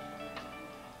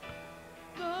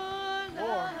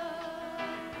 More.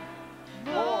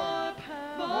 More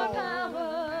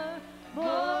power, more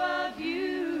of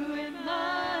you in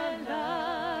my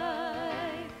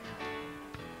life.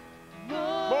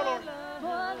 More, Lord.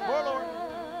 More, Lord.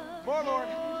 More, Lord.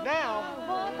 Now.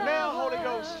 Now, Holy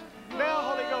Ghost. Now,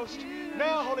 Holy Ghost.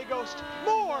 Now, Holy Ghost.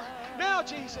 More. Now,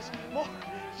 Jesus. More.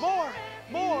 More.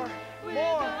 More.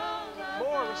 More.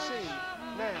 More. Receive.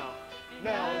 Now.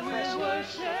 Now.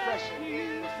 Refreshing.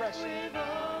 Refreshing. Refreshing.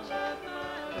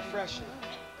 Refreshing.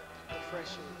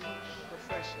 Refreshing.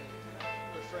 Refreshing.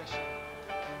 Refreshing.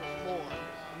 More.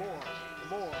 More.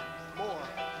 More. More.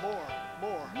 More.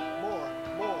 More. More.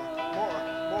 More. More.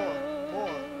 More.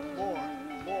 More. More.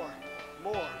 More.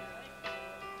 More.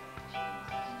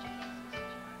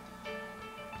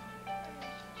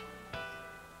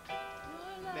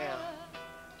 Now.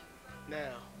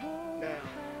 Now. Now.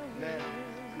 Now. Now.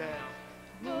 Now.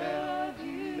 Now.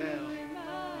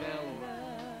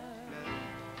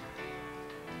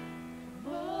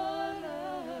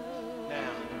 Now,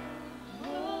 Lord.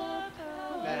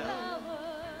 Now.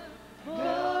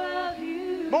 Now.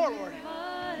 More, Lord.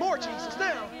 More, Jesus.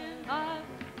 Now.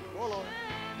 More, Lord.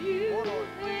 More, Lord.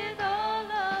 With all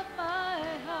of my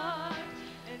heart,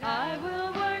 and I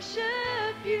will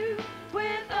worship you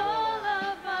with all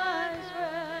of my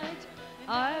strength.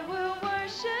 I will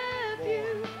worship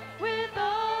you with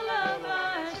all of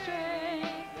my strength.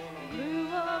 You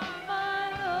are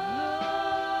my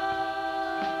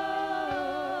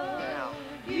Lord. Now.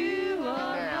 You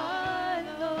are Now. my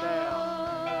Lord.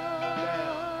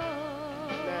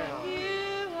 Now.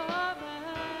 You are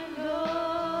my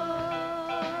Lord.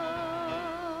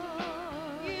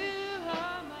 You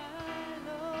are my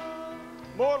Lord.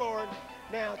 More, Lord.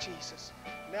 Now, Jesus.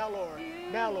 Now, Lord.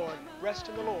 Now, Lord. Rest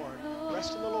in the Lord.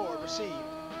 Rest in the Lord. Receive.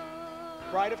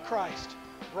 Bride of Christ.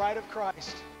 Bride of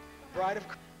Christ. Bride of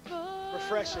Christ.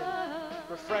 Refreshing.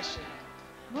 Refreshing.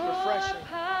 Refreshing.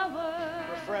 Power,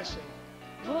 Refreshing.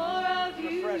 more of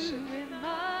you Refreshing. in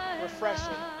my Refreshing.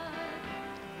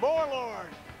 life. More, Lord.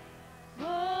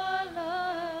 More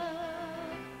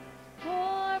love,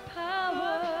 more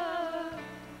power,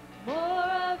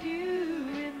 more of you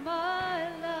in my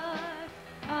life.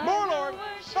 I More, will Lord.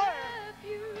 worship Fire.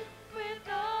 you with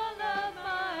all of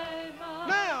my might.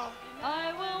 Now.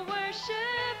 I will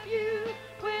worship you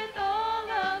with all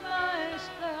of my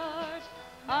stars.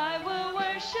 I will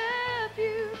worship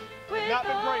you with Not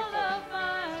been prayed all for. of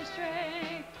my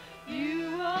strength.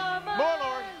 You are my More,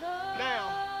 Lord. Lord. Now.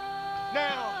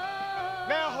 Now.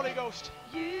 Now, Holy Ghost.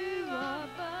 You are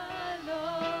my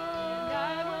Lord. And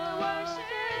I will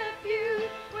worship you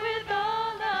with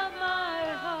all of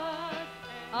my heart.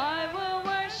 I will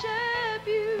worship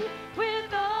you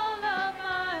with all of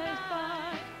my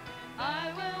heart.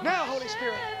 I will Now, Holy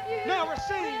Spirit. worship you Now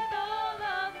receive. with all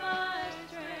of my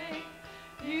strength.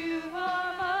 You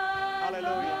are my Hallelujah.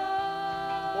 Lord.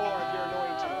 More of your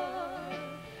anointing.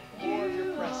 More of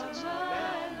your presence. You are my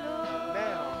Now. Lord.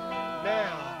 Now.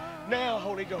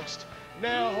 Holy Ghost.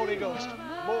 Now, Holy Ghost.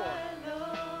 More.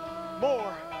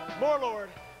 More. More, Lord.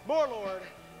 More, Lord.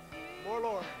 More,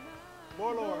 Lord.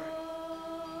 More, Lord.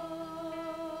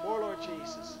 More, Lord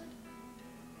Jesus.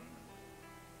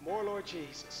 More, Lord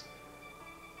Jesus.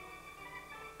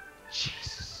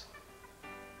 Jesus.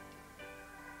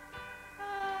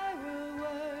 I will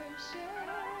worship.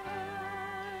 I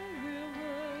will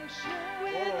worship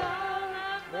with Lord. all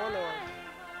of More, my Lord.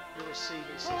 You're receiving,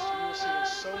 sister. You're receiving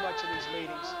so much in these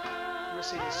meetings. You're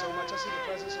receiving so much. I see the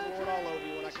presence of the Lord all over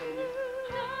you when I come to you.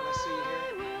 When I see you here,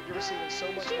 you're receiving so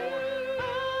much more.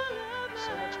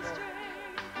 So much more.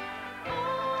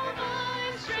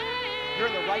 You're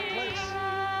in the right place.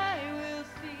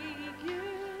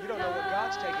 You don't know what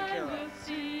God's taking care of.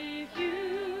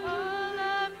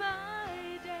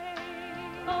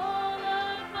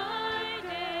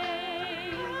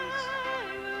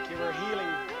 Give her healing.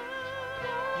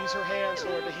 Use her hands,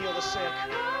 Lord, to heal the sick.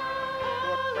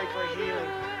 Lord, pray for a healing.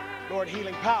 Lord,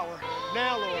 healing power.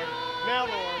 Now, Lord. Now,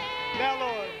 Lord. Now,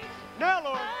 Lord. Now,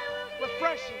 Lord.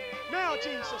 Refreshing. Now,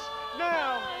 Jesus.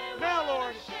 Now. Now,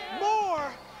 Lord.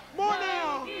 More. More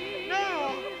now.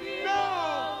 Now.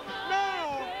 Now.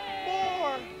 Now.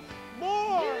 More.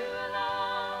 More.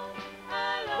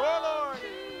 More, Lord.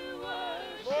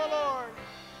 More, Lord.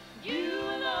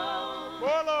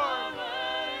 More, Lord.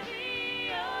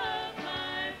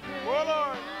 More, Lord. More,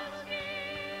 Lord.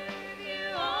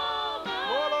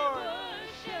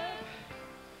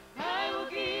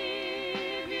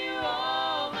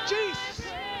 Jesus.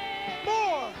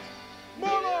 More.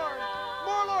 More, Lord.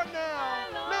 More, Lord, now.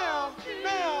 Now.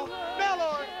 Now. Now,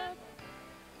 Lord.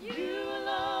 You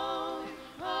alone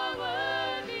are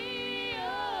worthy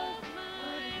of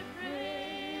my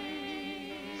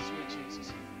praise. Sweet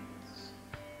Jesus.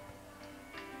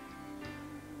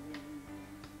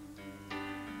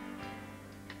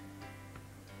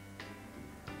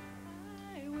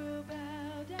 I will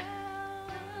bow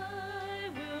down. I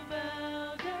will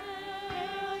bow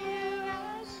down. You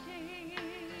as King.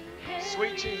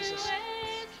 Sweet Jesus.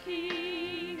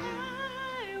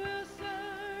 I will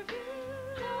serve you.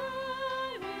 I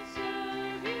will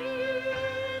serve you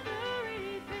with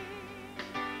everything.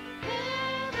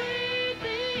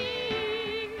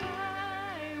 I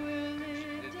will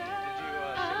lift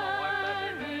up. I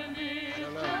will lift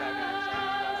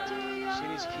up to your She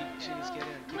needs to get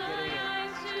in. Keep getting in.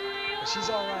 But she's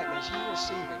all right, man. She's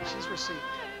receiving. She's receiving.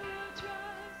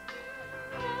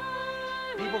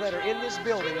 People that are in this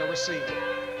building are receiving.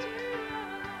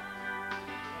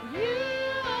 You alone,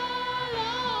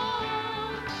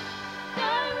 I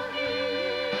will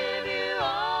give you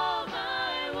all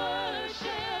my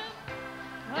worship.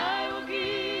 I will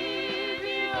give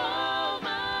you all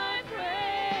my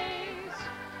praise.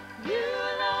 You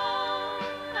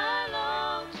alone, I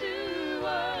long to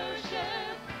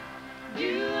worship.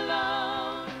 You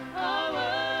alone are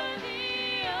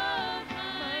worthy of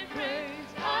my praise.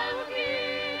 I will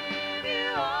give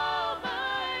you all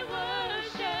my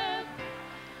worship.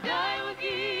 I will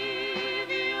give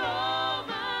you all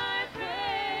my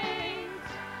praise.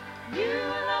 You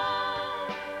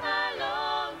alone, I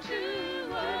long to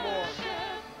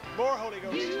worship. More Holy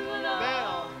Ghost. You alone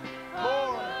Now. are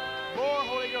More. worthy More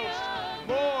Holy Ghost. of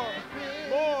More. my praise.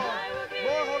 More. I will give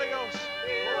More Holy Ghost.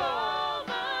 you More. all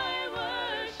my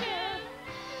worship.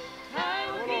 I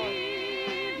will More, Lord.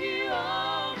 give you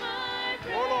all my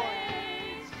praise. More, Lord.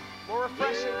 More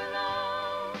refreshing. You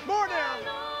alone, More I now.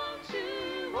 long to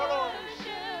More, Lord.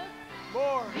 worship.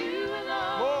 More. You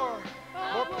alone More.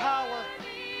 are More power.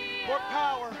 worthy More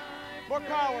power. More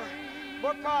power.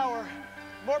 More power.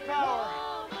 More power.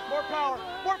 More power.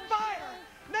 More fire.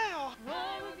 Now. I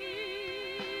will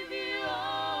give you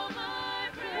all my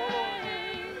More, Lord.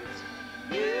 praise.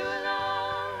 You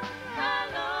alone, I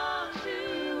long to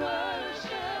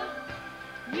worship.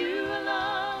 You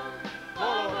alone are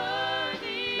Lord.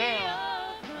 worthy Now.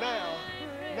 of Now. my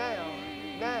Now.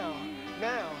 praise. Now.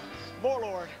 Now. More,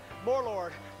 Lord. More,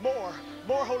 Lord. More.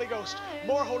 More Holy Ghost.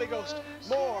 More Holy Ghost.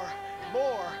 More.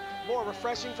 More. More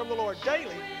refreshing from the Lord daily.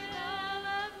 With all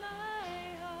of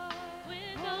my heart,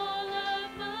 with all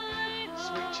of my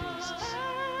Sweet Jesus. I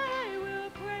will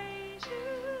praise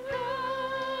you. I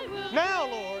will Now,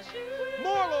 Lord.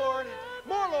 More, Lord.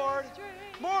 More, Lord.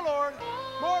 More, Lord.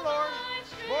 More, Lord.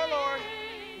 More, Lord.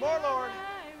 More, Lord.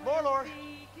 More, Lord.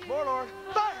 More, Lord.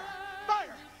 Fire.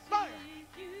 Fire. Fire.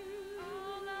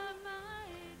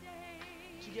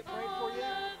 Did you get prayed for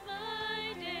yet?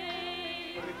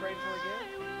 Will we pray for again?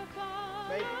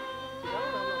 Maybe. If you don't,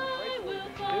 I'm not going to pray for you. But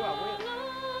if you do, I will.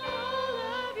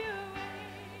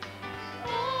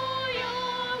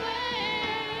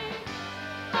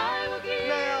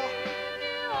 Now.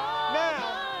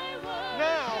 Now.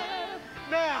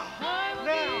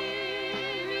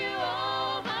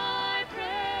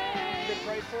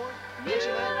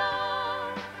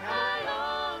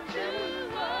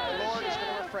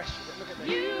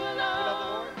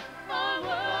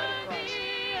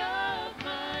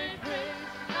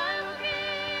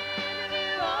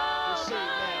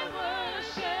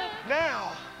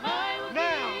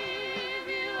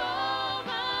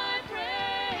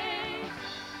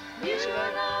 your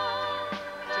name?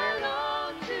 Terry?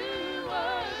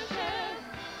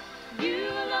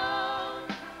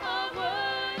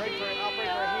 I'll pray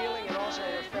for a healing and also a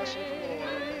refreshing from the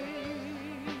Lord.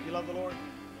 Okay? You love the Lord?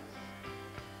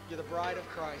 You're the bride of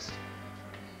Christ.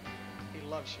 He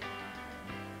loves you.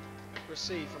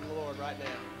 Receive from the Lord right now.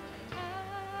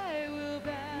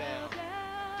 Now.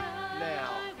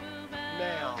 Now.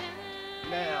 Now. Now.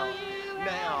 Now.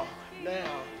 Now.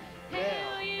 Now.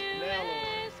 Now, Lord.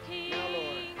 Now,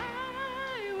 Lord.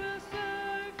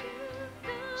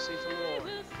 Receive from the Lord.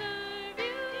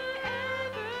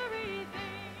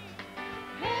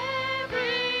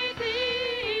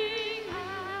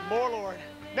 More, Lord.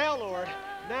 Now, Lord.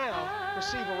 Now,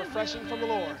 receive a refreshing from the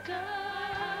Lord.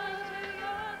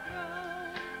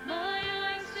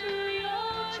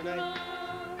 What's your name?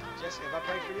 Jesse, have I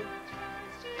prayed for you?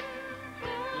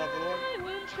 You love the Lord?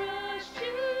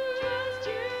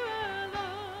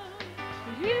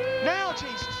 Now,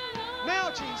 Jesus. Now,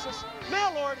 Jesus.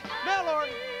 Now, Lord. Now, Lord.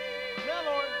 Now,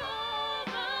 Lord.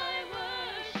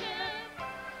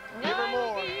 Give her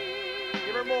more.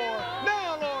 Give her more.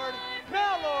 Now, Lord.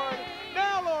 Now, Lord.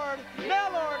 Now, Lord. Now,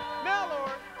 Lord. Now,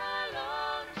 Lord.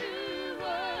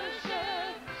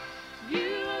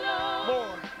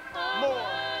 More. More.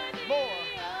 More.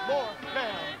 More.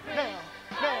 Now. Now.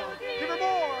 Now. Give her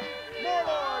more. More,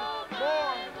 Lord.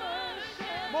 More.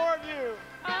 More of you.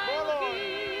 More, Lord.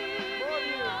 More of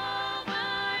you.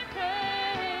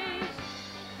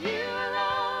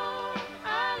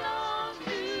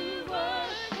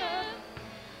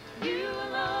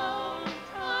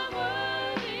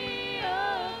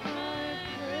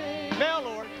 Now,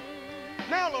 Lord.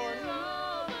 Now, Lord.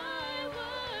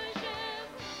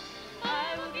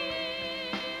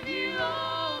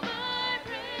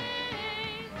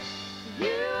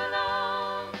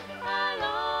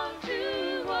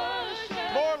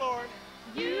 More, Lord.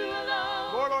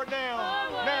 More, Lord, now.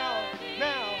 Now.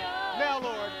 Now. Now,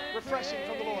 Lord. Refreshing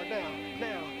from the Lord. Now.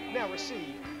 Now. Now,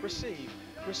 receive. Receive.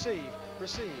 Receive.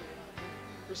 Receive.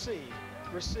 Receive.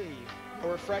 Receive. A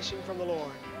refreshing from the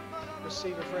Lord.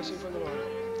 Receive refreshing from the Lord.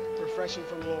 Refreshing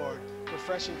from the Lord.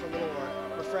 Refreshing from the Lord.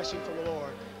 Refreshing from the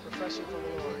Lord. Refreshing from the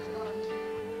Lord.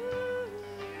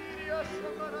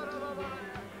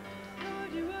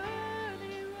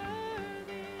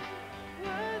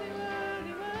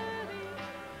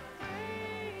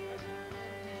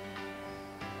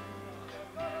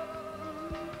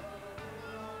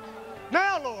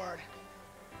 Now, Lord.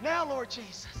 Now, Lord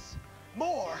Jesus.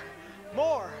 More.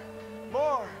 More.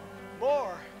 More.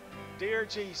 More. Dear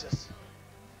Jesus.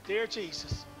 Dear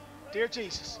Jesus. Dear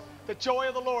Jesus. The joy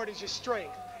of the Lord is your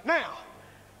strength. Now.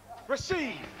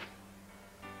 Receive.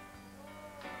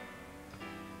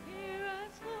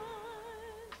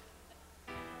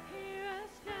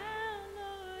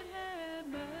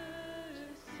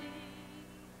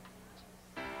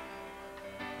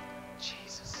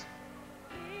 Jesus.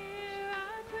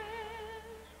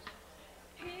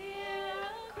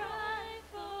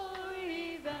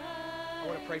 I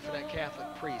want to pray for that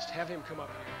Catholic priest. Have him come up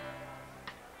here.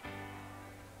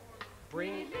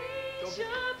 Bring, go get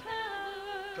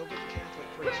the Catholic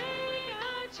priest.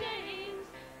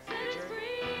 Hey, Jerry,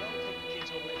 no, take the kids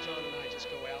home. Let John and I just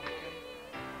go out, okay?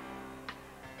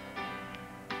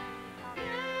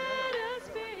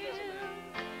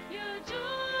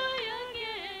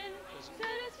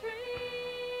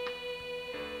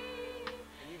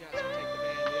 And you guys can take the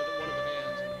band, the other one of the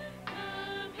bands.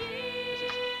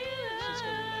 She's going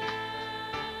to be late.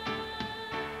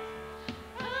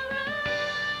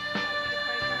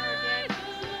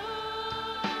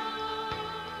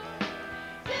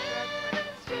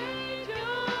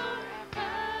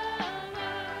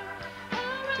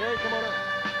 Terry, come on up.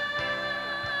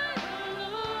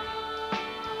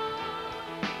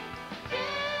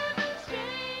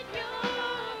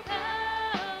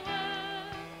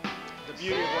 The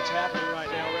beauty of what's happening right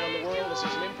now around the world is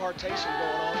there's an impartation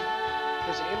going on.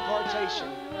 There's an impartation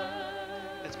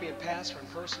that's being passed from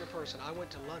person to person. I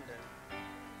went to London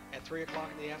at 3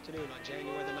 o'clock in the afternoon on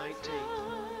January the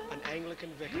 19th. An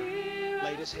Anglican vicar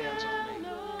laid his hands on me,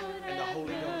 and the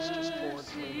Holy Ghost just poured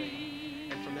through me.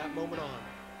 And from that moment on,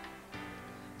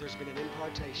 there's been an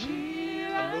impartation,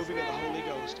 a moving of the Holy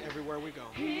Ghost everywhere we go.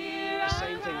 The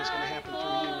same thing is going to happen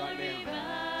through you right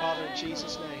now. Father, in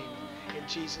Jesus'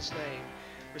 name,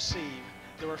 receive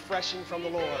the refreshing from the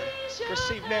Lord.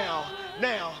 Receive now,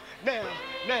 now, now,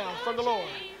 now from the Lord.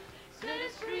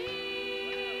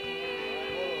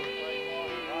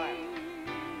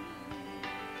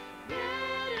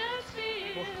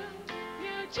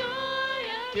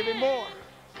 Give him more.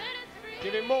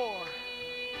 Give him more.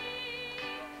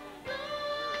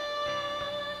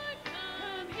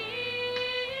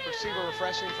 receive a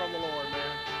refreshing from the Lord,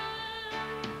 man.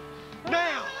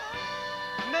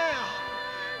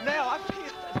 Now, I feel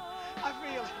it.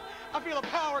 I feel a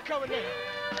power coming in.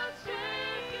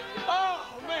 Oh,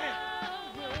 man.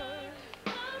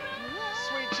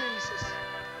 Sweet Jesus.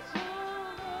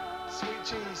 Sweet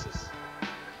Jesus.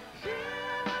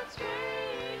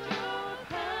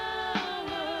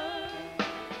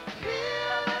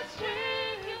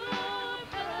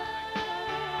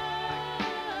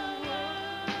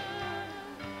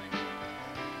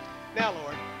 Now,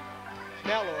 Lord.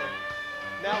 Now, Lord.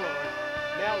 Now, Lord.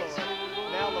 Now, Lord.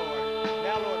 Now, Lord.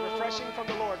 Now, Lord. Refreshing from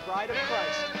the Lord. Bride of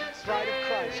Christ. Bride of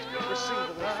Christ. Receive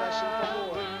the refreshing from the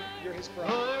Lord. You're his bride.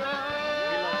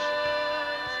 He loves you.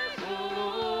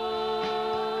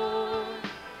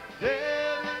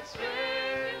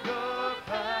 Demonstrate your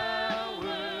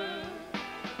power.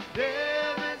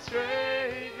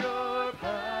 Demonstrate your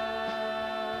power.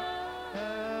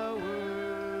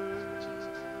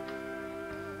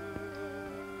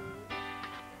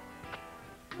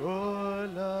 More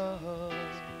love,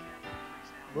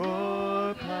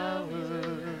 more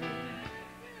power,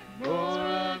 more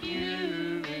of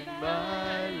you in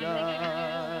my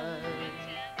life.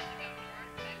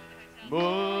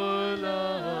 More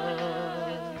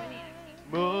love,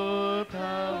 more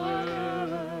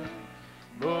power,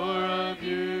 more of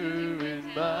you in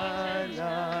my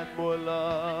life. More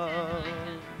love,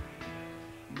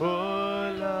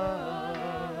 more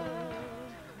love,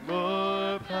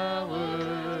 more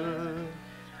power,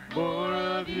 more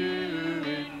of you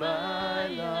in my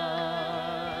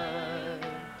life.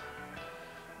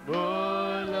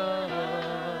 More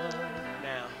love,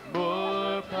 Now.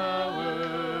 more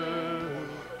power,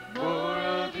 more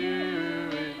of you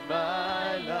in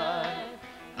my life.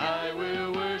 I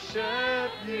will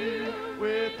worship you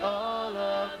with all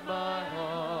of my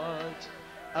heart.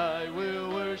 I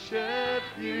will worship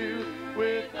you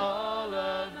with all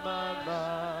of my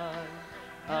mind.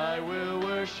 I will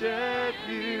worship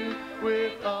you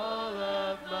with all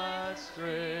of my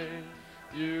strength.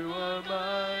 You are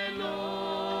my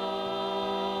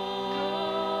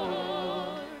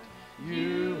Lord.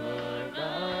 You are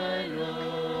my Lord.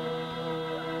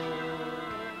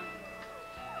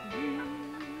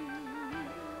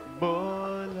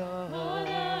 More love,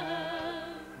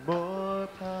 more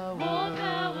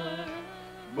power,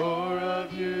 more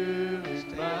of you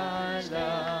in my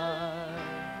life.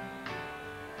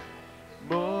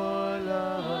 More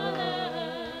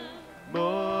love,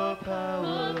 more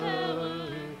power,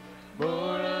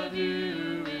 more of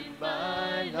you in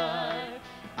my life.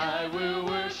 I will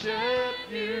worship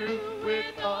you with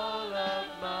all of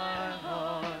my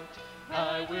heart.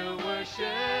 I will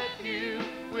worship you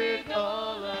with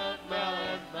all of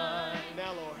my mind.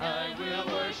 Now, Lord. I will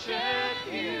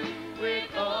worship you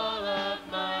with all of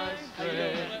my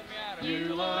strength.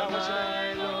 You are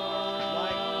my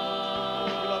Lord.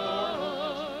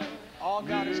 All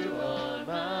God is doing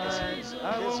is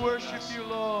I will worship you,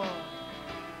 Lord.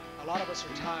 A lot of us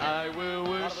are tired. I will A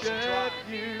lot of us are worship dry.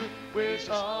 you He's with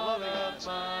just all loving on of us.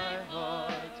 my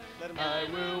heart. Let him I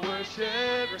will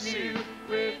worship Receive. you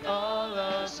with all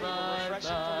of Receive a my refreshing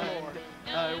from the mind. Lord.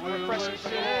 I A will refreshing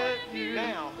from the Lord. worship you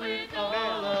Now. with all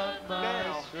Now. of my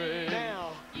Now. strength. Now.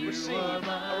 You Receive are a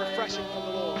my refreshing from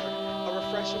the Lord. A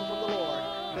refreshing from the Lord.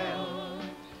 Now.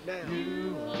 Now.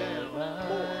 You are Now. my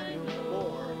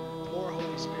More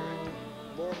Holy Spirit.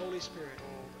 More Holy Spirit.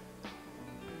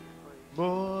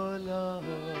 More love,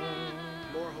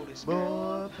 More Holy Spirit.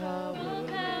 more power,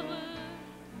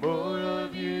 more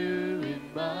of you in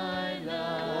my More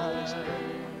Holy life.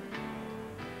 Spirit.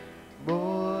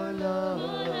 More love,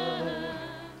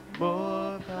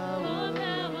 more power,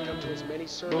 Come to as many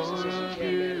services as you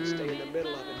can, man, and stay in the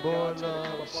middle of it. God's going to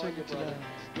come upon you, brother.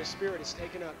 Your spirit is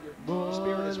taken up. Your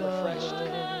spirit is refreshed.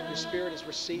 Your spirit is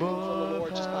receiving from the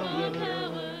Lord just by being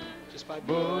here. Just by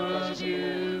being in the more presence of of the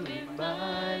Lord. you in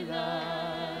my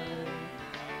life.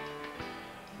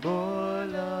 More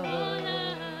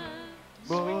love,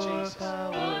 more Jesus.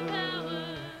 power,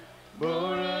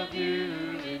 more of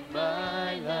you in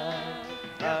my life.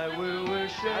 I will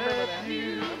worship that.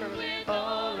 you I remember that. with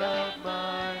all of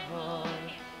my heart.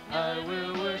 I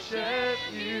will worship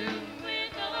you.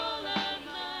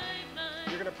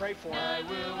 You're going to pray for I him.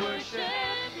 will worship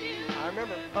you. I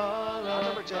remember. All I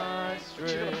remember, of Jack. my But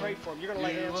you're going to pray strength. for him. You're going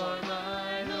to lay hands You on are him.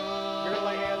 my Lord. You're going to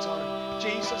lay hands on him.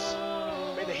 Jesus,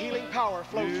 may the healing power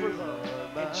flow You through her.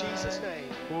 are In Jesus' mine. name.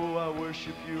 Oh, I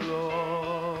worship you,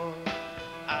 Lord.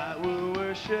 I will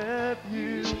worship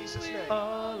you. In Jesus' name.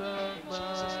 All of In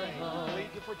my Jesus' name. We heart.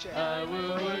 believe you for Jack. I will For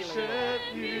healing, worship Lord.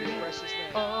 In you. your precious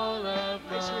name. All of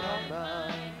Hey, my sweetheart.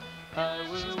 mind. I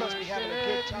will She must be having a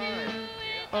good worship time. you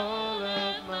all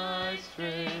of my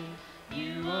strength.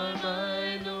 You are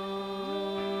my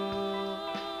Lord.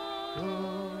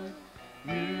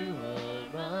 You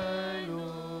are my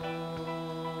Lord.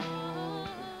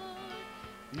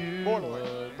 You More, Lord.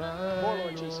 are my More,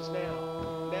 Lord Jesus,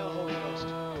 now. Now, Holy Ghost.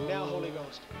 Now, Holy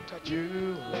Ghost. Touch you.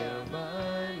 You Now. are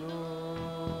my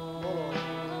Lord. More,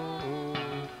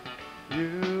 Lord.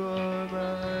 You are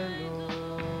my Lord.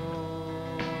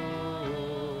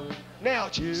 Now,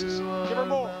 Jesus. You are Give her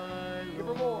more. my Give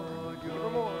her more. Lord. Give her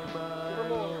more. You are Give her my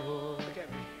more. Lord. Look at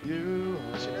me. You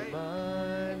What's your are name?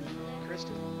 my Lord.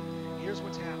 Kristen, here's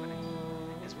what's happening.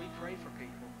 As we pray for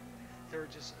people, they're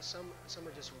just some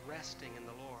are just resting in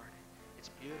the Lord. It's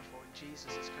beautiful.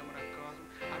 Jesus is coming up. God,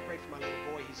 I prayed for my little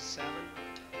boy. He's 7,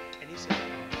 and he said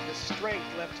the strength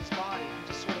left his body. He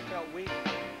just sort of felt weak,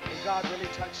 and God really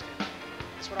touched him.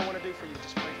 That's what I want to do for you.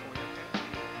 Just pray for you. Okay?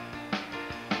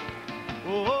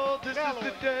 Oh, this Now, is the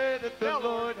Lord. day that the Now, Lord.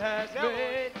 Lord has Now, Lord.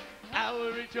 made. I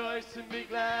will rejoice and be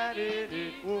glad in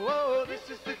it. Oh, this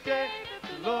is the day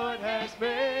that the Lord has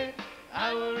made.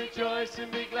 I will rejoice and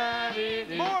be glad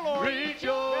in it. More, Lord. Rejoice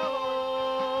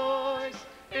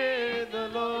in the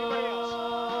Lord.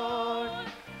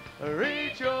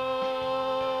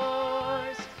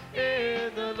 Rejoice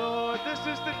in the Lord. This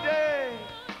is the day.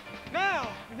 Now.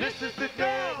 This is the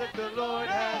day that the Lord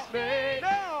has made.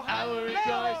 Now. I will rejoice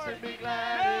Now, and be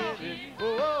glad in it.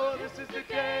 Oh, this is the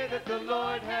day that the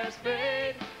Lord has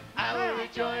made. I will Now.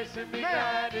 rejoice and be Now.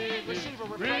 glad in it. Receive a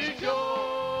refreshing Rejoice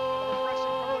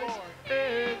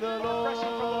in the refreshing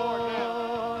from the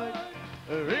Lord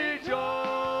Lord.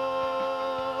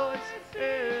 Rejoice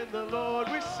in the Lord.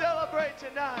 We celebrate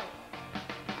tonight.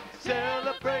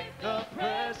 Celebrate the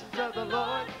presence of the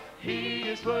Lord. He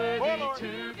is worthy Lord.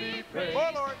 to be praised.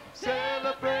 Oh, Lord.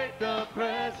 Celebrate the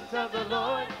presence of the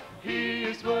Lord. He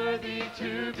is worthy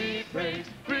to be praised.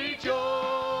 Rejoice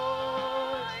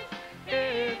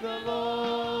in the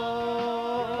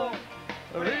Lord.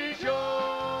 Rejoice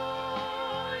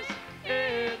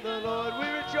in the Lord. We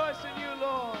rejoice in you,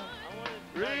 Lord.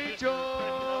 Rejoice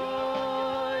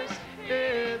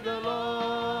in the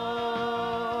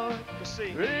Lord.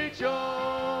 Receive. Rejoice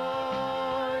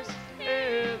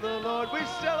in the Lord. We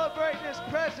celebrate His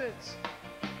presence.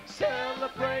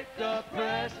 Celebrate the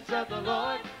presence of the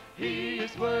Lord. He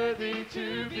is worthy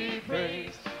to be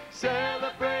praised.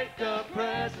 Celebrate the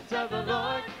presence of the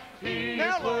Lord. He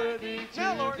Now, is Lord. worthy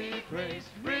Now, to Lord. be praised.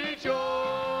 Rejoice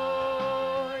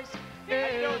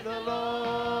in the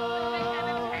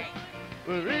Lord.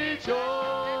 Rejoice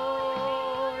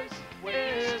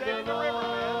in stay the in the river, man,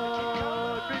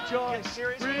 Lord. Get Rejoice.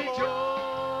 serious with the Lord.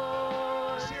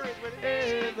 Rejoice Serious with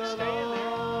it. in the Stay in there.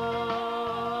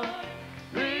 Lord.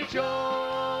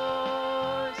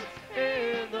 Rejoice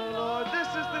in the Lord. This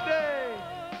is the day.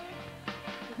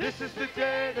 This is the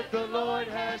day that the Lord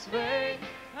has made.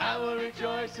 I will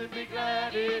rejoice and be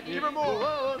glad in it. Give her more.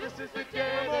 Oh, this is the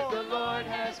day Give her that more. the Lord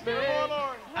has Give her made. more,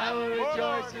 Lord. I will More, rejoice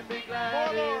Lord. and be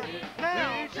glad More, Lord. in it.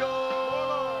 Now. Rejoice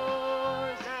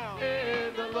Now.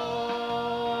 in the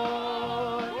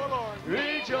Lord. Oh, Lord.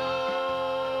 Rejoice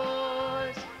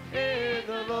in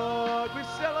the Lord. We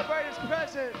celebrate His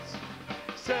presence.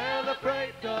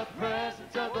 Celebrate the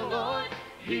presence of the Lord.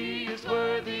 He is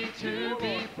worthy to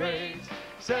be praised.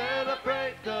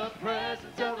 Celebrate the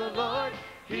presence of the Lord.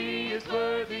 He is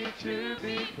worthy to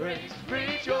be praised.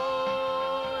 Rejoice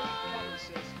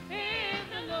In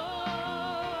the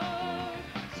Lord.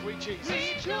 Sweet Jesus.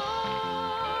 Rejoice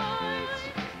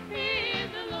in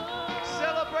the Lord.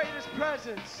 Celebrate His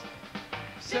presence.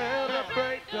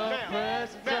 Celebrate the Now.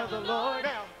 presence Now. of the Lord.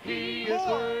 Now. He is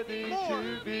More. worthy More.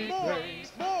 to be More.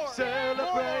 praised. More.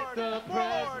 Celebrate More. the More.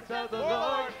 presence of the More.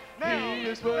 Lord. Now. He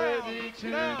is worthy to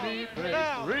Now. be praised.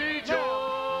 Now. Rejoice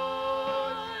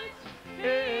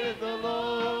in the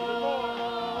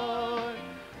Lord.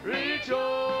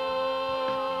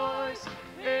 Rejoice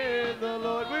in the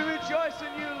Lord. We rejoice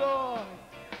in you, Lord.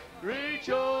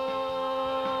 Rejoice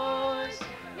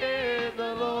in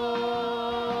the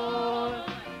Lord.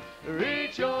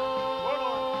 Rejoice.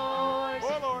 Oh,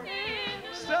 Lord.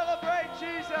 Celebrate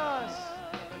Jesus.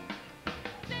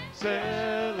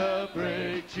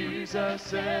 Celebrate Jesus.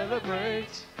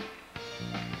 Celebrate.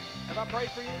 Have I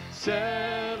prayed for you?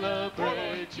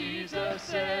 Celebrate Jesus.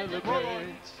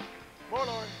 Celebrate. More,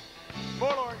 Lord.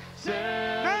 More, Lord.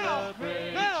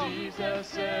 Celebrate Now. Jesus.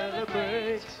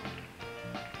 Celebrate.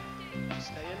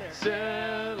 Stay in there.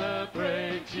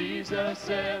 Celebrate Jesus,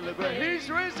 celebrate. He's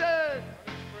risen.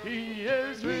 He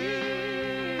is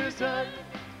risen.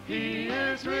 He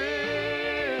is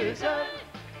risen.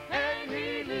 And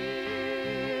He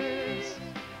lives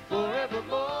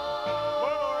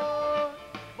forevermore.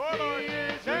 More, Lord. He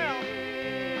is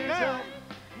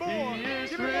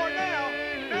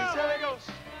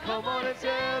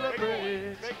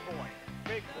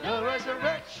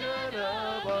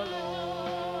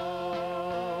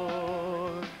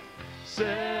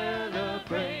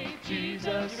Celebrate,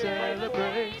 Jesus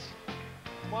celebrates.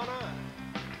 Why not?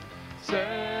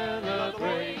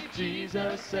 Celebrate,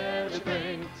 Jesus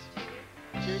celebrates.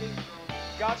 Judy,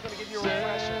 God's going to give you a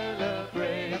refreshing.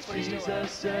 Celebrate, That's what he's doing.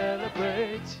 Jesus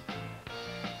celebrates.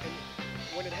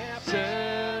 When it happens,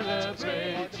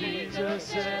 Celebrate, Jesus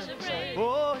celebrates.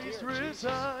 Oh, he's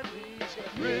risen,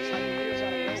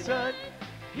 risen.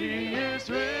 He is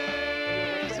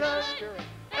risen,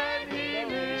 and he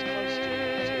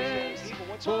lives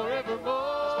forevermore.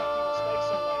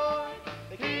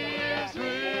 He is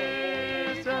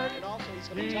risen,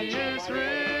 he is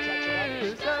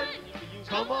risen.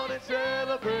 Come on and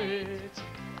celebrate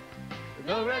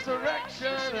the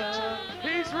resurrection of.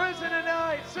 He's risen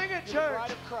tonight. Sing it,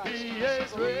 church. He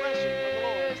is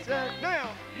risen. now,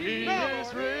 He now,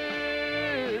 is Lord.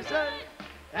 risen,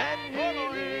 and he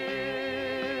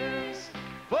lives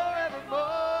forevermore.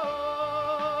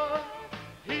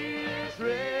 He is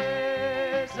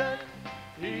risen.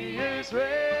 He is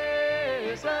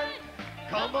risen.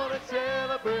 Come on and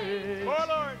celebrate Oh,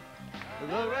 Lord.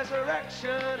 the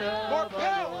resurrection of More our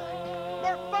power,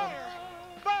 more Lord. fire,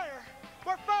 fire,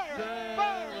 more fire,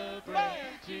 fire, Celebrate, fire,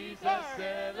 Jesus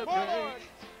fire. More Lord, celebrates.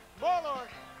 more Lord,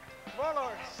 more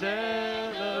Lord,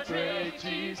 Celebrate,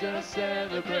 Jesus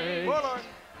celebrates. more Lord,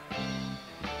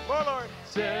 more Lord.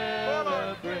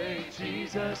 Celebrate,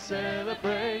 Jesus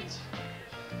celebrates.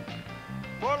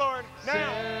 More Lord,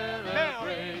 now,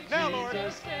 Celebrate, now, Lord,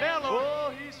 Jesus. now, Lord.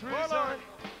 Oh, he's More risen. Lord.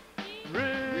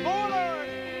 Risen. More Lord.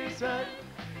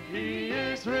 He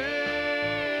is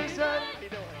risen, He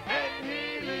doing? and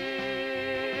he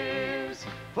lives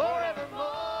forevermore.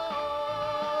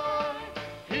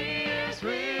 He is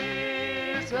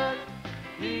risen.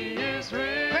 He is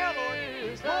risen. Now, Lord,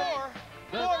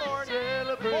 more, more, Lord,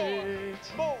 Celebrate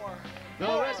more, the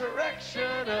more.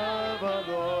 resurrection of our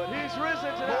Lord. He's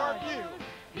risen More tonight. of you.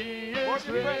 He More is of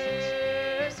your presence.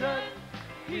 risen.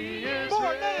 He is More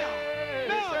risen. now,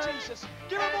 now, Jesus.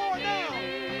 Give him more now.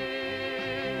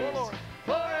 More Lord.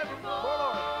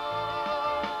 Forevermore.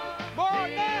 More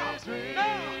He now, is risen.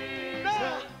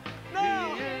 now,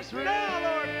 now, He is now,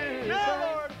 Lord, risen.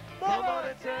 now, Lord. More Come on Lord.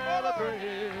 and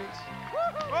celebrate.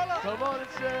 More Lord. Come on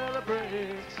and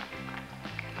celebrate.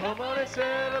 Come on and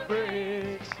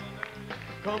celebrate.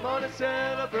 Come on and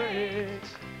celebrate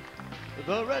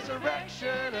the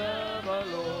resurrection of our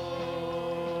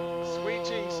Lord. Sweet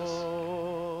Jesus.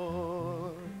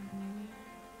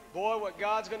 Boy, what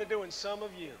God's going to do in some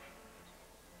of you.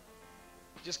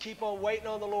 Just keep on waiting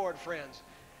on the Lord, friends.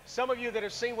 Some of you that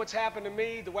have seen what's happened to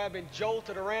me, the way I've been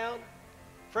jolted around.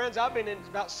 Friends, I've been in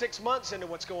about 6 months into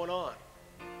what's going on.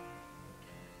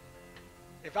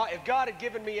 If God had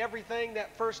given me everything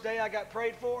that first day I got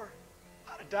prayed for,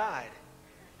 I'd have died.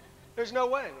 There's no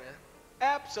way, man.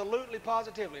 Absolutely,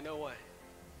 positively, no way.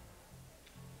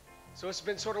 So it's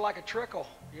been sort of like a trickle,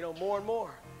 you know, more and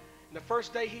more. And the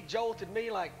first day he jolted me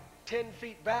like 10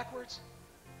 feet backwards,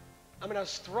 I mean, I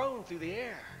was thrown through the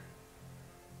air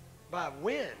by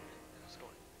wind. I was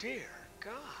going, dear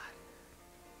God.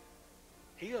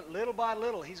 Little by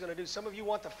little, he's going to do. Some of you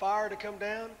want the fire to come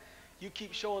down. You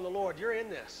keep showing the Lord, you're in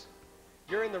this.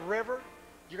 You're in the river.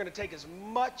 You're going to take as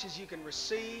much as you can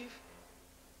receive.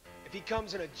 If he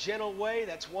comes in a gentle way,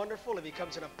 that's wonderful. If he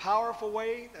comes in a powerful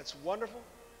way, that's wonderful.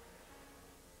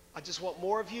 I just want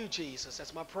more of you, Jesus.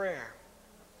 That's my prayer.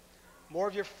 More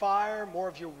of your fire, more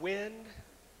of your wind,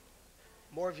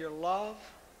 more of your love,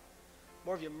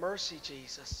 more of your mercy,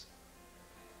 Jesus.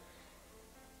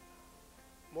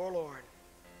 More, Lord.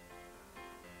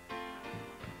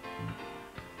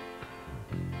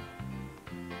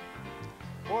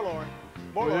 More, Lord.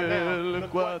 More, Lord, now. Well,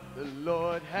 look what the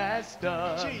Lord has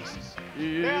done. Jesus.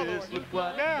 Yes, Now, Lord. look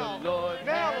what Now. the Lord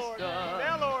Now, has Lord. done.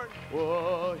 Now, Lord.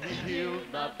 Oh, he healed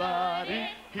my body.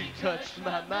 He touched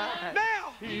my mind.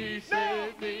 Now. He Now.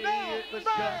 saved me. Now. It was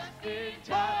More. just in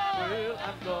time. More. Well,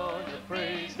 I'm going to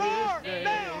praise More. his name.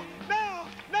 Now. Now.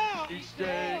 Now. Each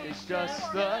day is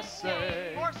just the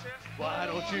same. More, sis. Why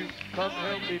don't you come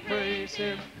help me praise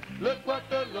him? Look what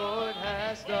the Lord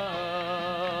has done.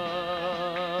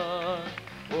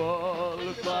 Oh,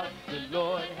 look what the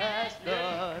Lord has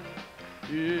done.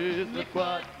 Yes, look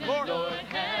what the More. Lord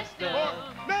has More.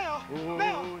 done. Now. Oh,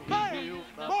 Now. he Fire. healed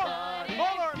my More. body.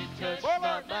 More, Lord. He touched More,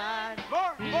 my Lord. mind.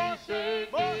 More. He More.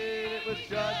 saved More. me. It was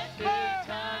just in Fire.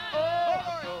 time. More, Oh,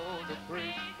 I'm Lord. going to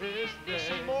praise his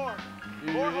See name. more.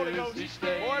 More Holy Yes, Ghost. each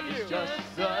day More of is you. just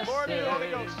the More of you, Holy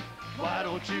same. Ghost. Why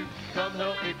don't you come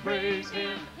help me praise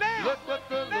him? Now. Look what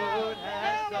the Now. Lord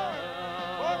has Now, Lord.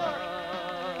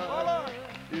 More, done. Lord.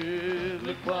 Yeah,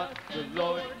 look what the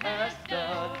Lord has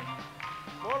done.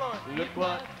 More, Lord. Look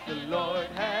what the Lord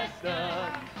has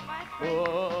done.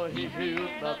 Oh, he healed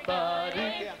my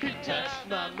body. He touched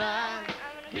my mind.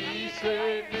 He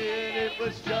saved me and it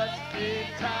was just in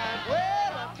time.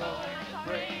 Well, I'm going to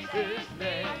praise his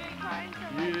name.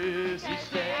 Yes, he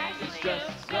stands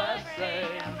just the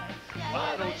same.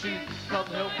 Why don't you come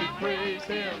help me praise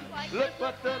him? Look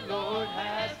what the Lord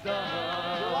has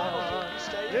done.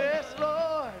 Yes,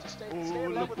 Lord. Oh,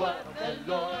 look what the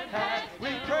Lord has. We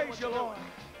praise you, Lord.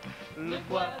 Look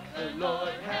what the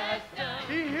Lord has done.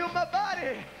 He healed my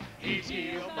body. He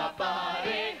healed my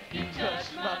body. He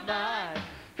touched my mind.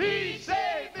 He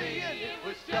saved me and it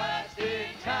was just in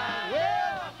time.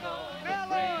 Well, I'm going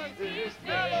to praise his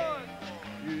name.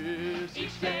 Yes, he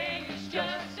stands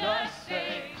just the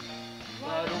same.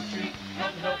 Why don't you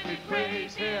come help me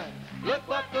praise him? Look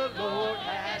what the Lord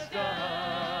has done.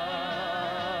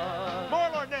 More,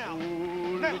 Lord, now.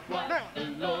 Now, Look what now, the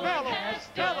Lord now, Lord. has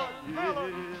Now, done. Lord. Now,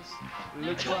 Lord. Yes,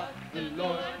 look what the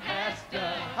Lord has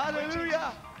done.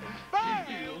 Hallelujah. Fire!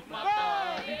 He healed my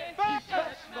Fire! body. Fire! He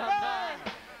touched my mind.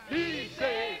 He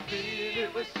saved me and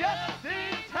it was just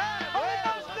in time. Holy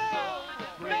Well, Ghost, I'm now!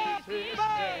 gonna praise his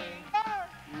Fire! name. Fire!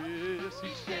 Yes, he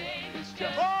stands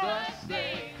just More! the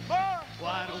same. More!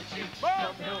 Why don't you More!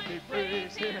 come help me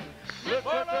praise him? Look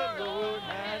More, what the Lord! Lord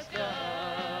has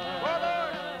done. More,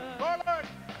 Lord! More, Lord!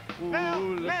 Now,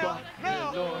 Ooh, look now, what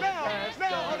now, the Lord now, has now,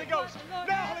 done. Holy Ghost!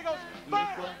 Now, Holy Ghost! Look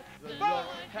Fire! what the Fire!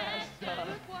 Lord has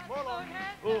done. More, Lord!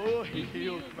 Oh, he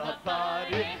healed my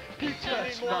body. He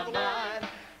touched my mind.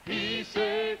 He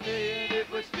saved me and it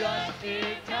was just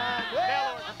in time.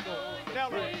 Well, I'm going to Now,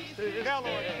 Lord! praise his Now,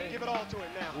 Lord! name. Give it all to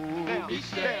him now! Ooh, Now! he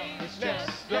stands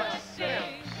just the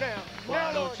same. Now! Why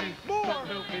Now, don't Lord! you More! come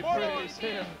help me More, Lord! praise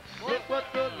him? Look what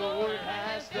the Lord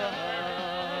has done.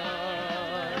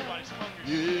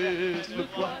 Yes,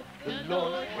 look what the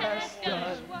Lord has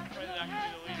done.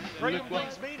 Bring Look them what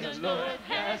these the meetings. Lord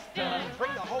has done.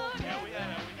 Bring the whole town.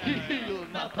 He healed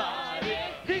my body.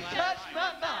 He touched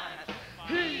my mind.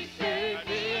 He saved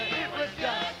me and it was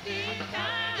just in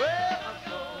time. Well, I'm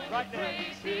going Right to now.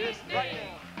 praise his Right name.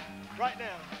 now. Right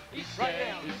now. Right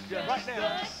now. It's just Right now.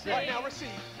 the same. Right now. Receive.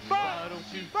 Why Fire!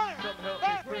 don't you Fire! come help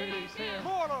Fire! me praise him?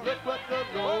 More, Lord! Look what the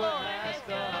More, Lord Lord! has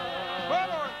done. More,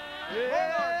 Lord!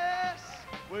 Yes.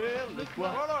 Well, look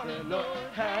what More, Lord! the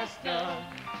Lord has done.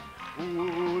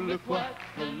 Ooh, look what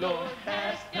the Lord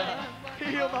has done. He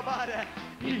healed my body.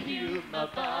 He healed my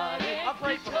body. I'm He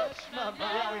grateful. touched my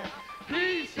mind.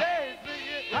 He saved me.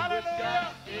 It was Hallelujah.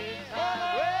 just in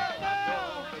time. Well,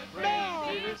 I'm going to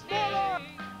praise his More, Lord! name.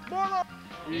 More, Lord!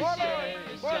 He More, Lord!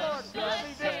 stands More, Lord! just the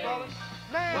Receive this, same. brother.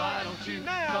 Now! Why don't you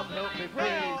now, come help me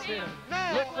praise him?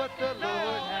 Now! Look what the now,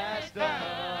 Lord has done.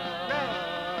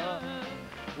 now.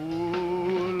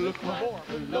 Ooh, look what More,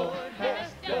 the Lord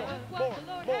has done. More,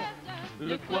 more.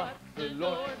 Look what the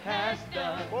Lord has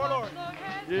done. More, Lord!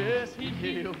 Yes, he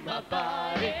healed my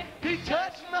body. He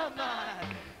touched my mind.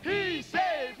 He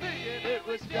saved me and it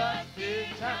was just in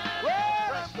time.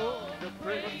 Well, I'm going to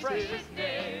praise his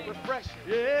name. Refreshing.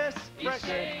 Yes, he Refreshing.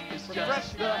 stands just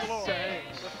Refreshing the of the Lord. same.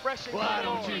 Refreshing Why of the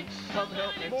don't Lord. you come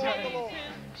help me More of the praise Lord.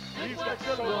 He's what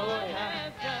the Lord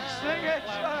has done. Sing it,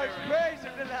 church. Praise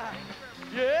him tonight.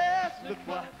 Yes, look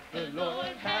what the Lord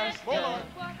has More, done.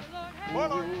 Lord. More,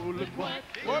 Lord. Ooh, look what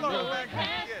More, the Lord. Lord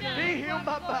has done. He healed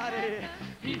my body.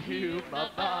 He healed my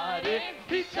body.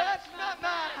 He touched my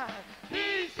mind.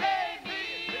 He saved me.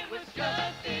 It was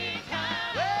just in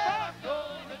time. Well, I'm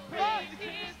going to praise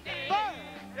his name. Fire!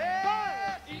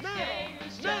 Yes, he Now!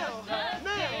 stands Now! just the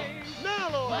same. Now,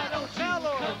 Lord! Why don't you now,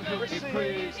 Lord. come help me Receive.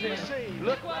 praise him? Receive.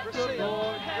 Look what the Receive.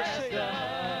 Lord has Receive.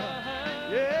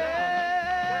 done.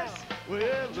 Yes.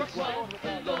 Well, look what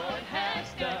the Lord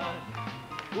has done.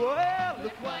 Well,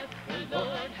 look what the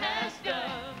Lord has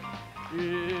done.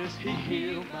 Yes, he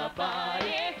healed my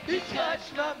body. He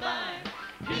touched my mind.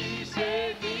 He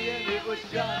saved me and it was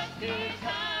just in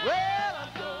time. Well,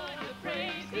 I'm going to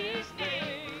praise his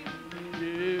name.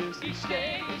 Yes, he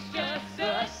stands just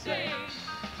the same.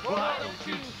 Why don't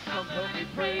you come help me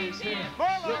praise him? More,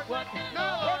 Lord. Look what the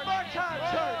Now, Lord one more time,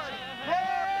 has church. done.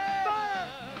 Fire!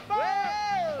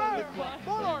 Fire! Fire! Look what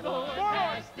More, Lord. the Lord More, Lord.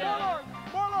 has done.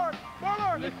 More, Lord. More,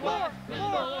 Lord. Look More, what the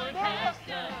Lord has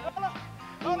done.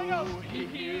 Holy Ghost. Ooh, he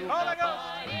healed Holy my Ghost.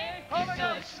 body. Holy He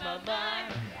Ghost. touched my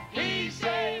mind. He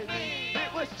saved me.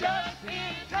 It was just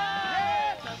in time.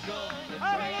 Yes, I'm going to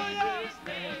Hallelujah. praise his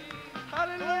name.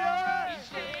 Hallelujah. Each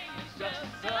day is just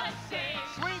the same.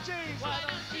 Sweet Jesus. Why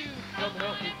don't you come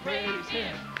help me praise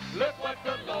him? Look what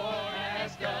the Lord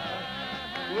has done.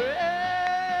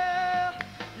 Well,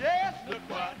 yes, look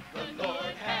what the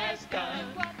Lord has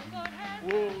done.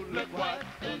 Oh, look what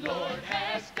the Lord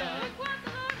has done.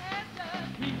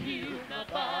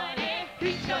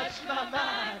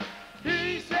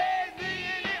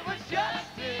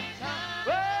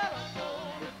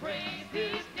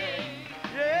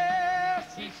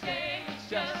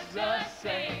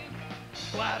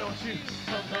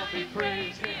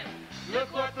 praise him.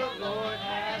 Look what the Lord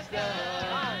has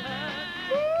done.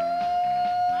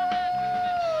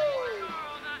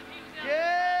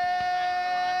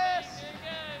 Yes!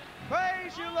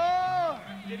 Praise you, Lord.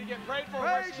 Did he get prayed for?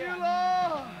 Praise you,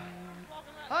 Lord.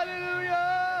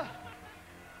 Hallelujah.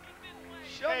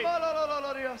 Hey.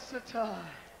 Shabbat.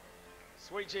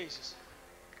 Sweet Jesus.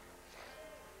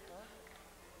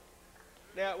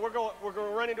 Now we're going to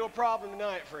run into a problem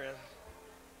tonight, friend.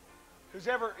 Who's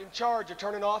ever in charge of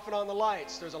turning off and on the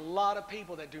lights, there's a lot of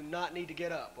people that do not need to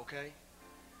get up, okay?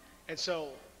 And so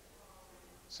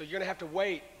you're going to have to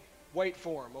wait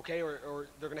for them, okay? Or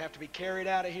they're going to have to be carried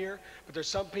out of here. But there's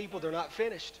some people, they're not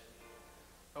finished.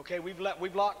 Okay, we've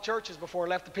locked churches before and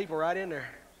left the people right in there.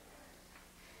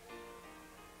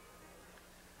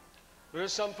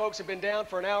 There's some folks have been down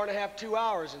for an hour and a half, 2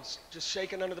 hours, and just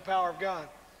shaking under the power of God.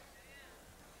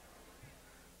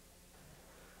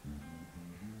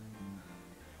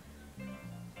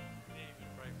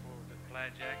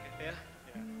 Plaid jacket. Yeah?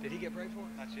 Yeah. Did he get prayed for?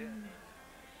 Not yet.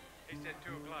 He said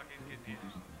 2 o'clock he's getting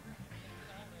his.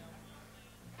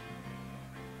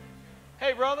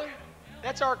 Hey, brother,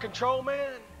 that's our control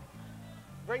man.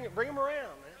 Bring him around,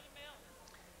 man.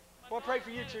 I want to pray for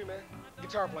you too, man.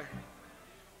 Guitar player.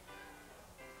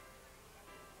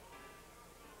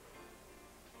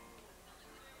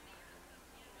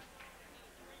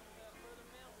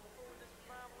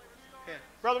 Yeah.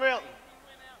 Brother Milton.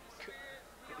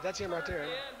 That's him right there.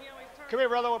 Come here,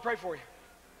 brother. I want to pray for you.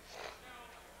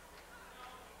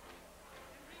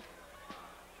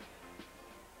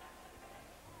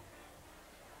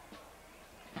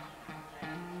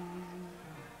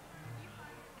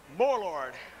 More,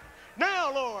 Lord.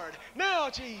 Now, Lord. Now,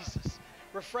 Jesus.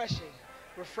 Refreshing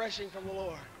from the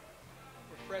Lord.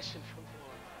 Refreshing from the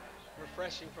Lord.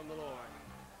 Refreshing from the Lord.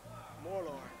 More,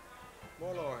 Lord.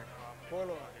 More, Lord. More,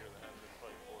 Lord.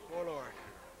 More, Lord.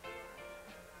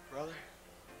 Brother.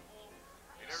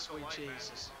 Sweet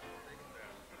Jesus.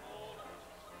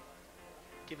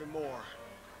 Give him more.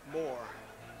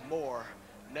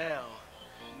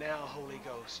 Now, Holy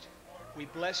Ghost. We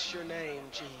bless your name,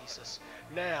 Jesus.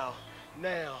 Now,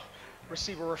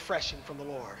 receive a refreshing from the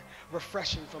Lord.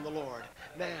 Refreshing from the Lord.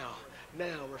 Now,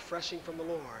 refreshing from the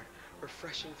Lord.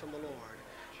 Refreshing from the Lord.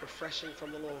 Refreshing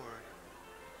from the Lord.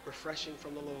 Refreshing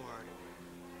from the Lord.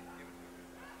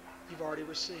 You've already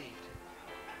received.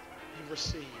 You've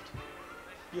received.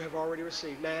 You have already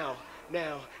received. Now,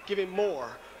 give him more.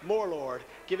 More, Lord.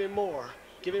 Give him more.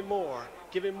 Give him more.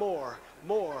 Give him more.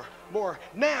 More.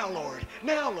 Now, Lord.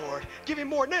 Give him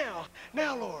more now.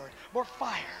 Now, Lord. More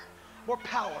fire. More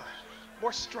power.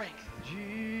 More strength.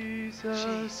 Jesus.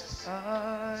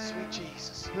 Sweet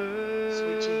Jesus.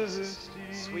 Sweet Jesus.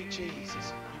 Sweet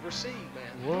Jesus. You've received,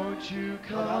 man. Won't you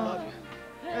come I love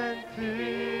you. and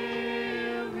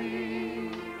fill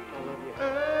me? I love you.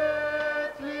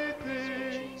 Earthly Sweet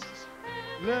things Jesus.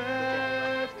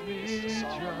 left me This is the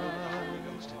song of the dry. Holy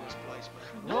Ghost in this place,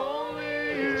 man. Only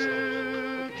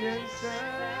you can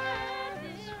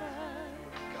satisfy.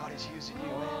 God is using you,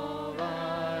 man. All I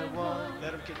want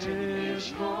Let him continue to use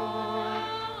is you. more.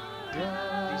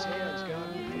 These hands,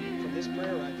 God, from this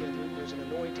prayer right there's an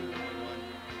anointing going on.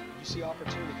 You see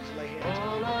opportunities, lay hands on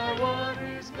All you. I want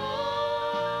is more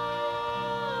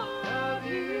of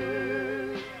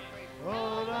you.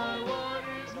 All I want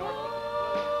is more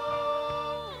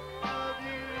of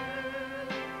you.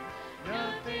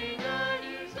 Nothing I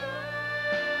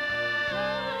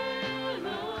desire,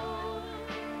 Lord,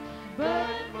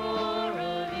 but more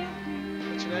of you.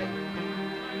 What's your name?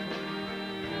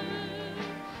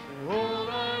 All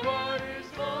I want is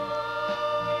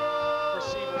more.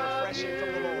 Receive a refreshing from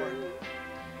the Lord.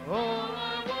 All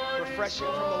I want Refreshing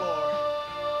is from the Lord.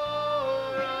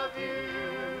 more of you.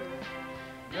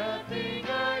 Nothing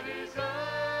I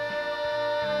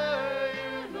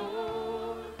desire,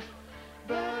 Lord,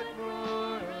 but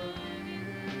more of you.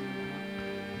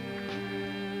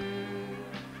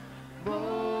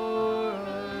 More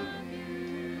of you.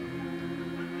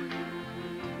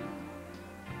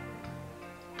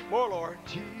 More, Lord.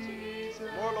 Jesus.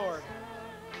 More, Lord.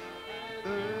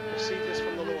 Receive this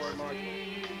from the Lord, Mark.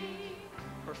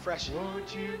 Refreshing.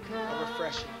 Won't you A come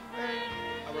refreshing.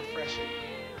 and A refreshing.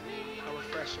 A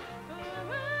refreshing.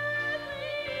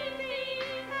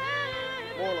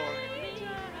 More, Lord.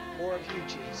 More of you,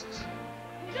 Jesus.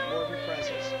 More of your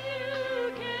presence.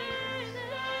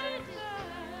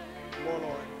 More,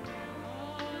 Lord.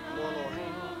 More, Lord.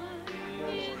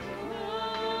 More, Lord.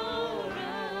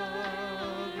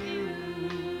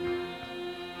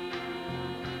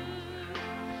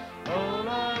 all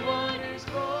I want is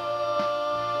more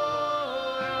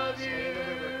of Stay in the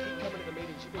river. you. Keep coming to the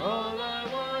meetings. All I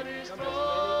want is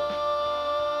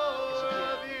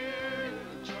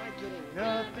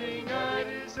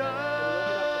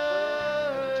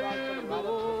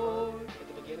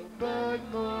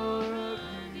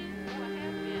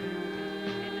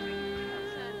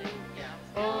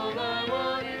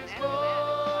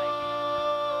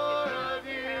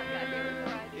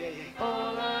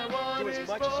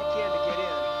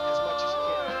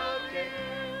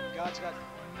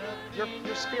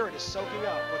Your spirit is soaking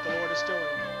up what the Lord is doing.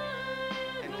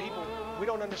 And people, we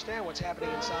don't understand what's happening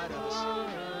inside of us.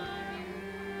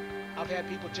 I've had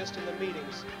people just in the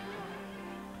meetings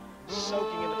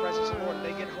soaking in the presence of the Lord, and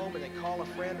they get home and they call a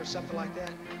friend or something like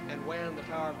that, and wham, the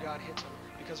power of God hits them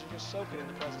because they're just soaking in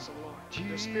the presence of the Lord.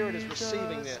 Their spirit is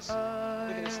receiving this. Look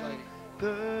at this lady. What do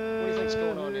you think's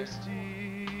going on there?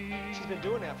 She's been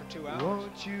doing that for 2 hours.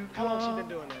 How long has she been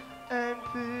doing that? And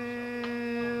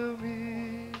fill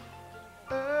me.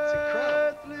 It's incredible.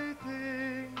 Earthly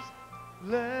things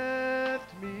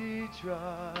left me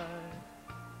dry.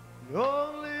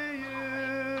 Only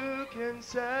you can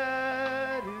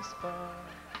satisfy.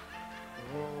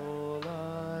 All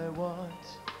I want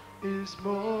is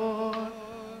more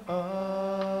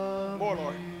of More,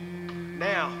 Lord. you.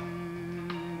 Now,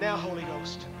 Holy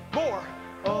Ghost. More.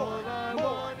 All I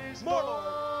want is more, Lord.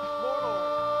 More,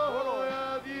 Lord. More, Lord.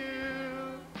 of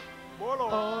you. More,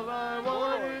 Lord. All I More,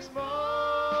 want Lord. is more.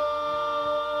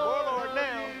 More, Lord. of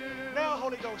Now. you. Now,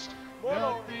 Holy Ghost. More,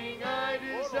 Lord. Nothing I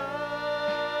More, desire,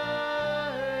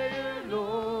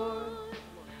 Lord,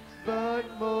 but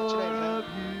more What's your name, of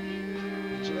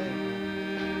What's you. your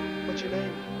name? What's your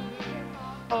name?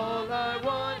 All I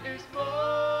want is more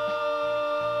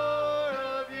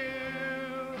of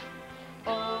you.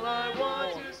 All I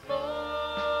want is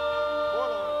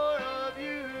more of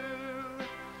you.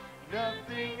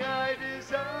 Nothing I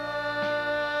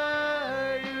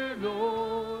desire,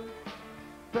 Lord,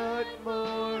 but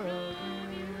more of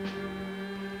you.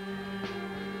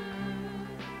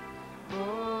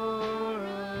 More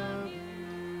of you.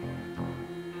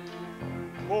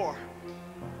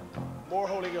 More,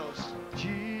 Holy Ghost.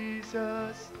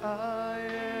 Jesus, I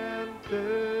am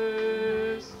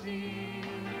thirsty.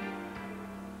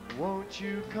 Won't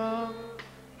you come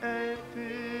and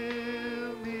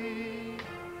fill me?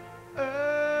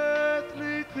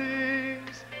 Earthly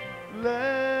things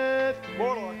left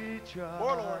More, Lord. me dry.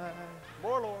 More, Lord.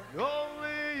 More, Lord.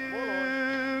 Only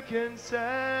More, you can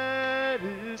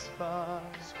satisfy.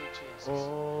 Sweet Jesus.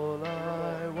 All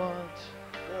I want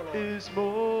More, Lord. is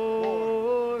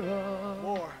more of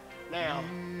More. Now.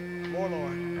 More,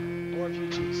 Lord. More of you,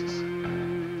 Jesus.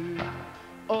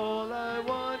 All I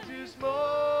want is more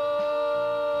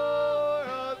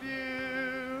of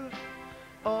you.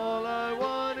 All I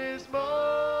want is more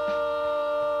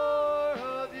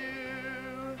of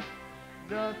you.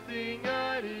 Nothing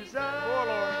I desire,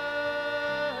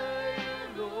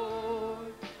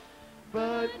 Lord,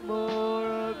 but more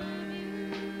of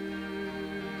you.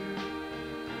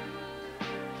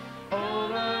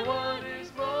 All I want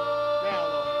is more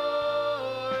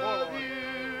of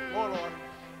you. More, Lord.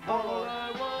 More, All Lord.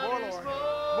 I More, want is Lord. more.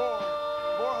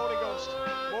 More, Holy Ghost.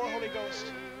 More, Holy Ghost.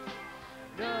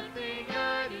 Nothing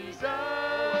I desire,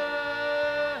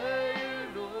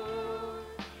 Lord,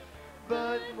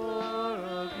 but more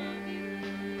of you.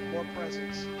 More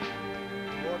presence.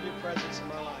 More of your presence in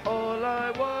my life. All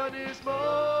I want is more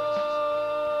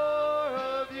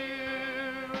of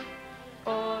you.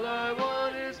 All I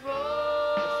want is more.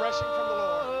 Refreshing from the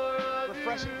Lord. of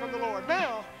Refreshing you. from the Lord.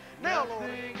 Now, Lord.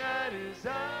 Nothing I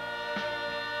desire,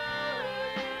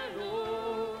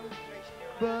 Lord,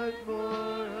 but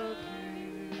more of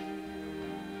you.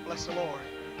 Bless the Lord.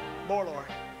 More, Lord.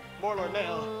 More, Lord.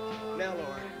 Now, Lord. Now,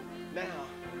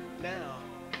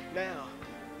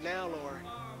 Lord.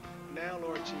 Now,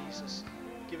 Lord Jesus.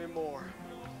 Give him more.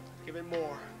 Give him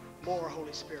more. More,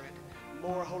 Holy Spirit.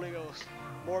 More, Holy Ghost.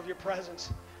 More of your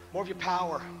presence. More of your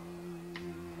power.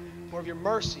 More of your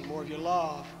mercy. More of your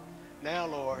love. Now,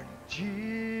 Lord.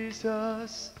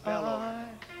 Jesus, Now, Lord. I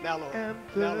Now, Lord. am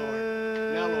Now,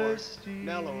 Lord. Now, Lord. thirsty.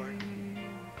 Now, Lord.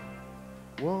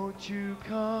 Won't you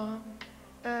come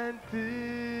and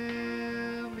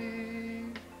fill me?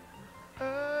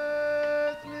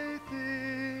 Earthly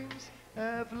things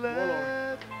have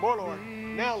left More, Lord.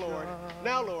 me Now, Lord. dry.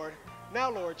 Now, Lord. Now,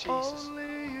 Lord Jesus.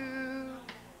 Only you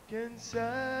can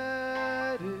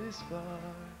satisfy.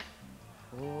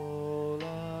 All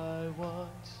I want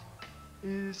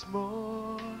is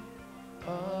more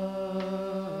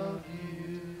of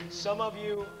you. Some of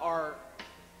you are,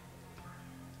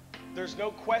 there's no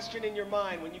question in your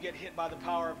mind when you get hit by the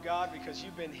power of God because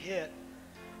you've been hit.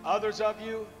 Others of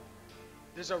you,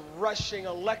 there's a rushing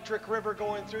electric river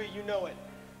going through you, you know it.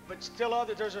 But still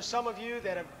others, there's some of you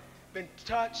that have been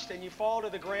touched and you fall to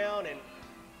the ground, and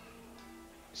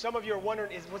some of you are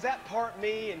wondering, was that part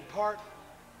me and part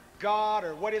God,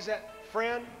 or what is that?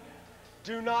 Friend,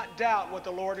 do not doubt what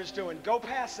the Lord is doing. Go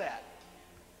past that.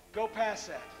 Go past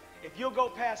that. If you'll go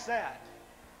past that,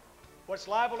 what's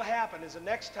liable to happen is the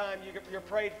next time you're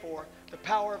prayed for, the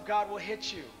power of God will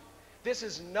hit you. This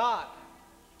is not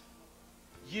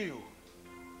you.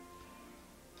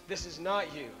 This is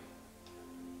not you.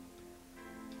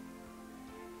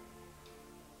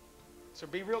 So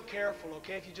be real careful,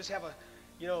 okay? If you just have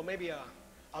maybe a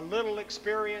little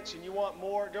experience and you want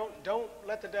more, don't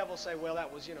let the devil say, well,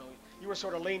 that was, you were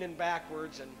sort of leaning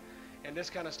backwards and this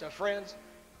kind of stuff. Friends,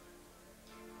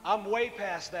 I'm way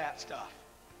past that stuff.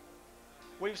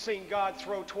 We've seen God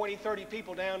throw 20, 30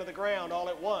 people down to the ground all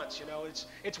at once,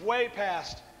 It's way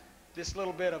past this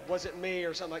little bit of, was it me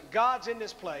or something like. God's in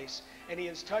this place and he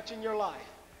is touching your life.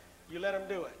 You let him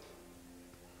do it.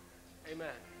 Amen.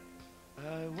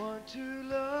 I want to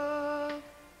love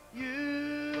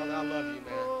you. Brother, I love you,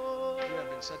 man. You have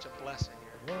been such a blessing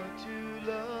here. I want to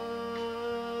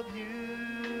love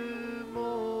you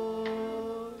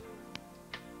more.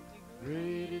 The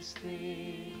greatest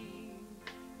thing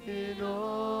in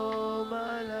all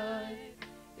my life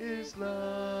is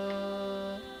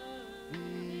loving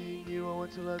you. I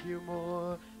want to love you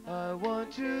more. I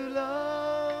want to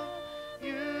love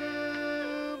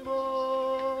you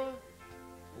more.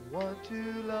 I want to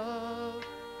love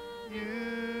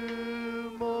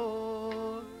you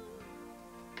more.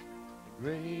 The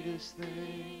greatest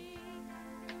thing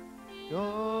in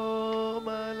all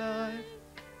my life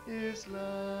is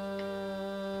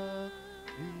loving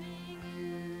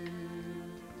you.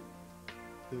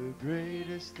 The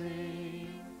greatest thing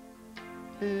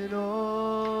in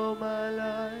all my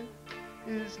life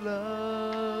is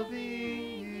loving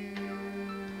you.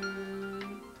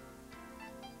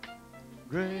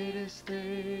 Greatest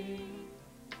thing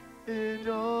in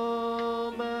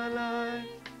all my life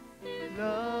is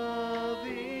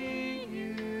loving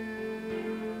you.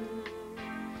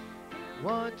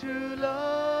 Want to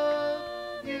love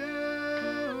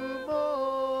you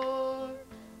more.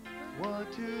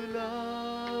 Want to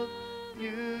love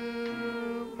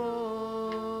you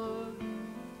more.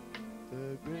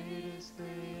 The greatest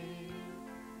thing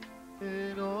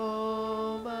in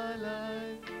all my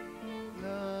life,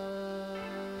 loving.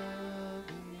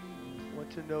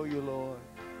 Want to know you, Lord.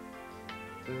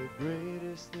 The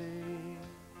greatest thing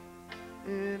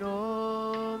in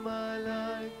all my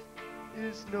life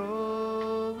is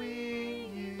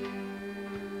knowing you.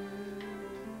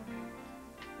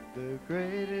 The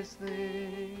greatest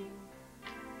thing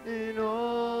in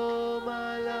all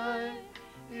my life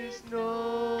is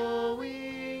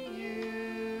knowing you.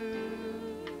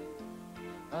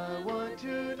 I want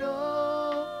to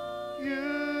know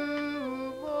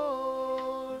you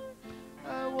more.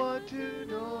 I want to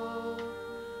know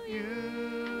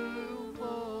you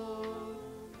more.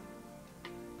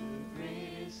 The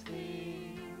greatest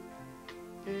thing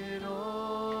in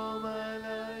all my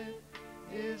life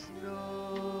is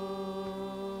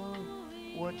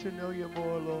want to know you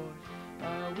more, Lord.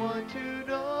 I want to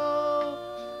know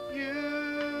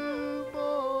you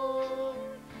more.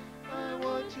 I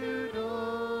want to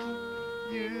know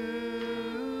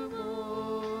you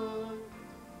more.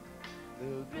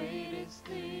 The greatest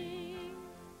thing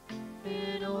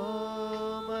in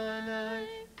all my life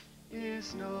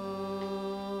is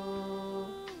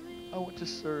I want to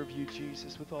serve you,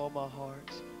 Jesus, with all my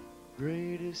heart.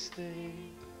 Greatest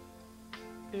thing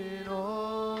in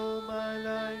all my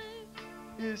life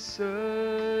is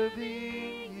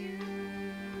serving you.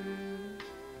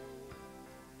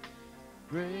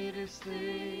 Greatest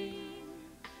thing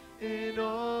in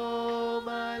all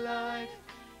my life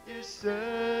is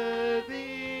serving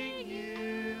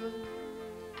you.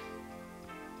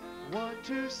 Want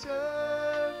to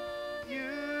serve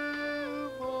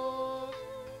you more.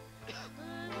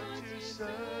 Want to serve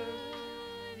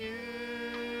you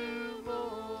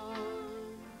more.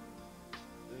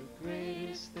 The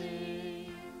greatest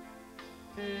thing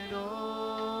in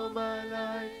all my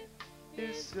life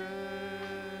is serve.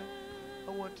 I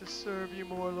want to serve you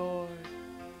more, Lord.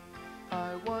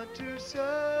 I want to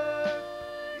serve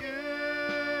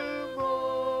you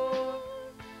more.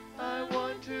 I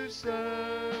want to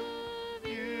serve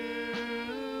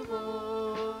you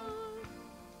more.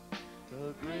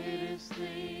 The greatest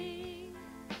thing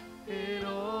in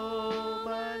all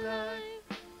my life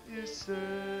is serve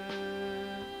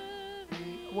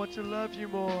me. I want to love you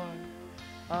more.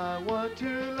 I want to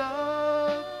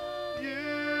love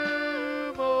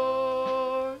you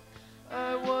more.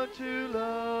 I want to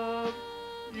love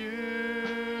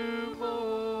you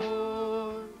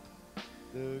more.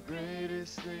 The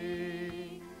greatest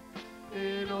thing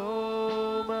in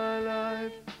all my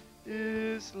life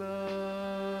is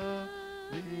loving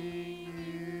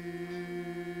you.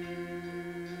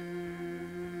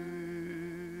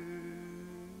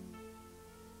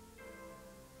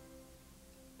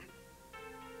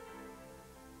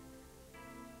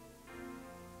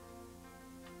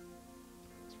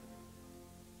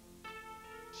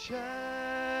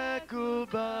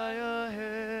 shackled by a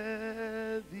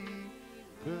heavy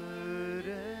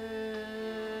burden,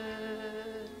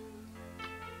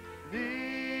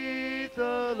 'neath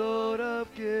a load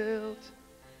of guilt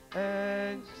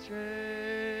and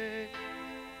shame.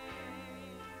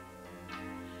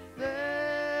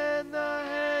 Then the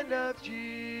hand of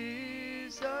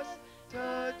Jesus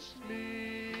touched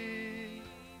me,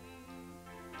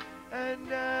 and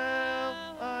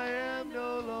now I am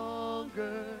no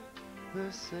longer the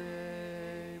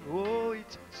same. Oh, he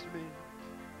touched me.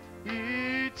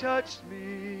 He touched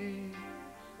me.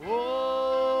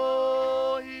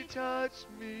 Oh, he touched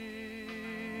me.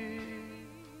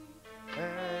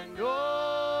 And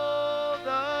all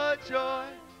the joy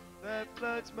that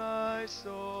floods my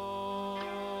soul.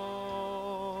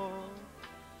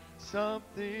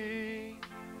 Something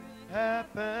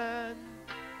happened.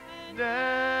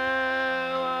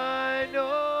 Now I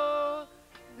know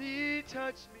he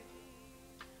touched me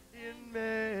and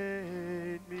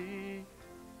made me.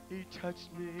 He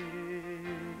touched me.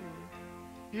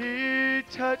 He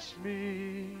touched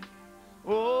me.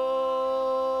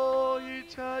 Oh, he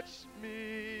touched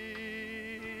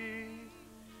me.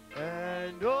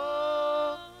 And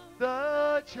all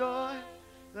the joy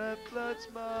that floods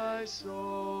my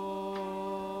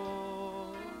soul.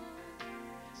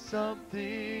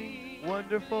 Something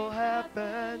wonderful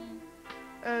happened,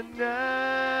 and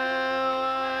now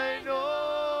I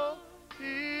know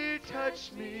he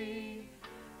touched me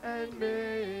and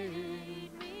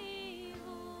made me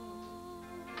whole.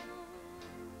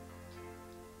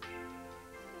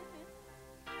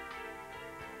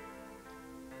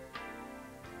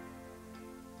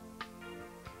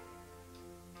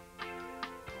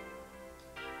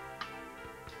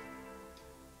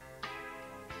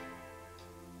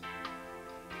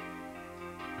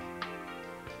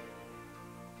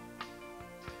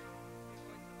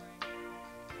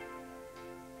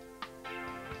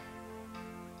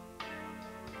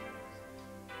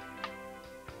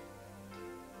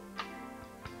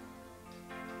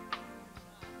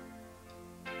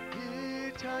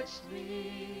 He touched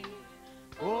me.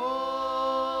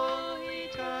 Oh, he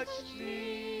touched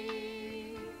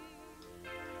me.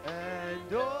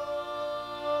 And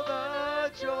all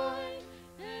the joy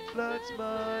floods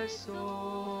my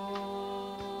soul.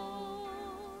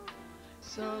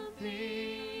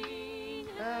 Something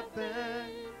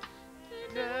happened.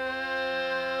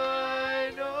 Now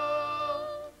I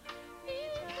know he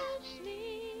touched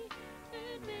me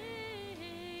and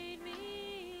made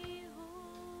me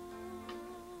whole.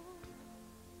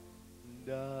 And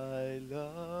I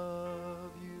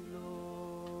love you,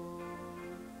 Lord,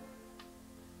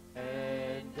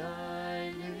 and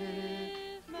I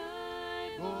lift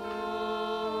my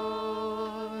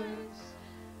voice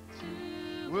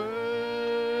to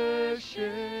worship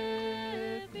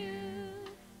you.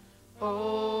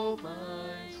 Oh,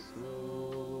 my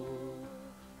soul,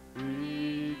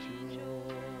 rejoice.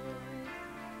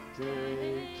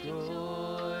 Take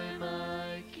joy,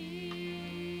 my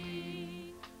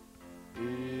King,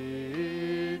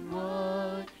 in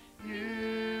what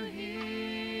you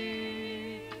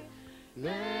hear.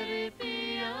 Let it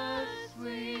be a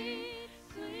sweet,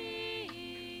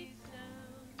 sweet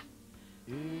sound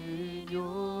in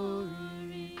your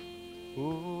ear.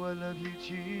 Oh, I love you,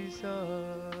 Jesus.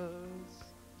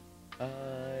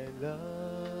 I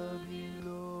love you,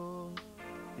 Lord.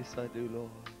 Yes, I do,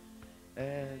 Lord.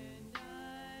 And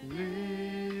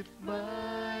lift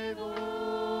my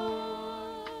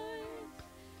voice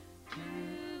to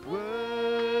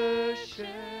worship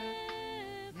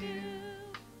you.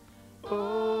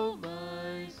 Oh,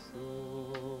 my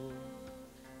soul,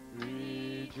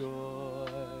 rejoice.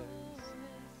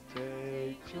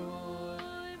 Take joy,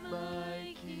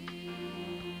 my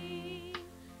King,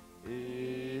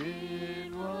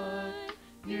 in what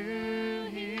you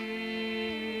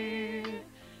hear.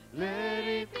 Let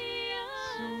it be a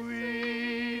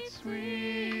sweet,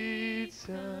 sweet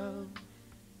sound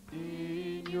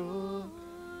in your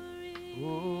ear.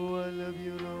 Oh, I love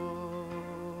you,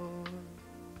 Lord.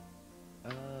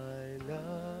 I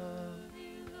love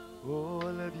you, Lord. Oh,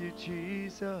 I love you,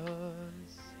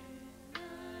 Jesus.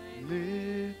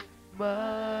 Lift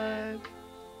my,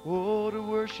 oh, to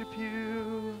worship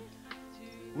you,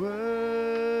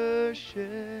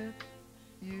 worship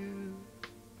you.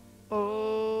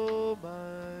 Oh,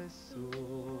 my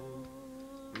soul,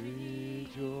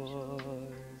 rejoice.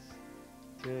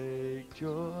 Take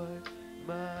joy,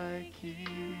 my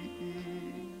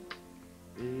King,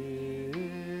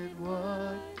 in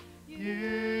what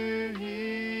you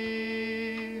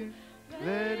hear.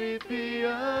 Let it be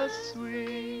a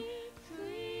sweet,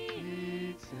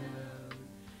 sweet sound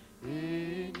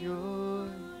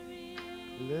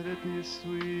a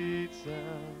sweet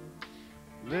sound.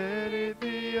 Let it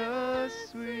be a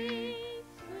sweet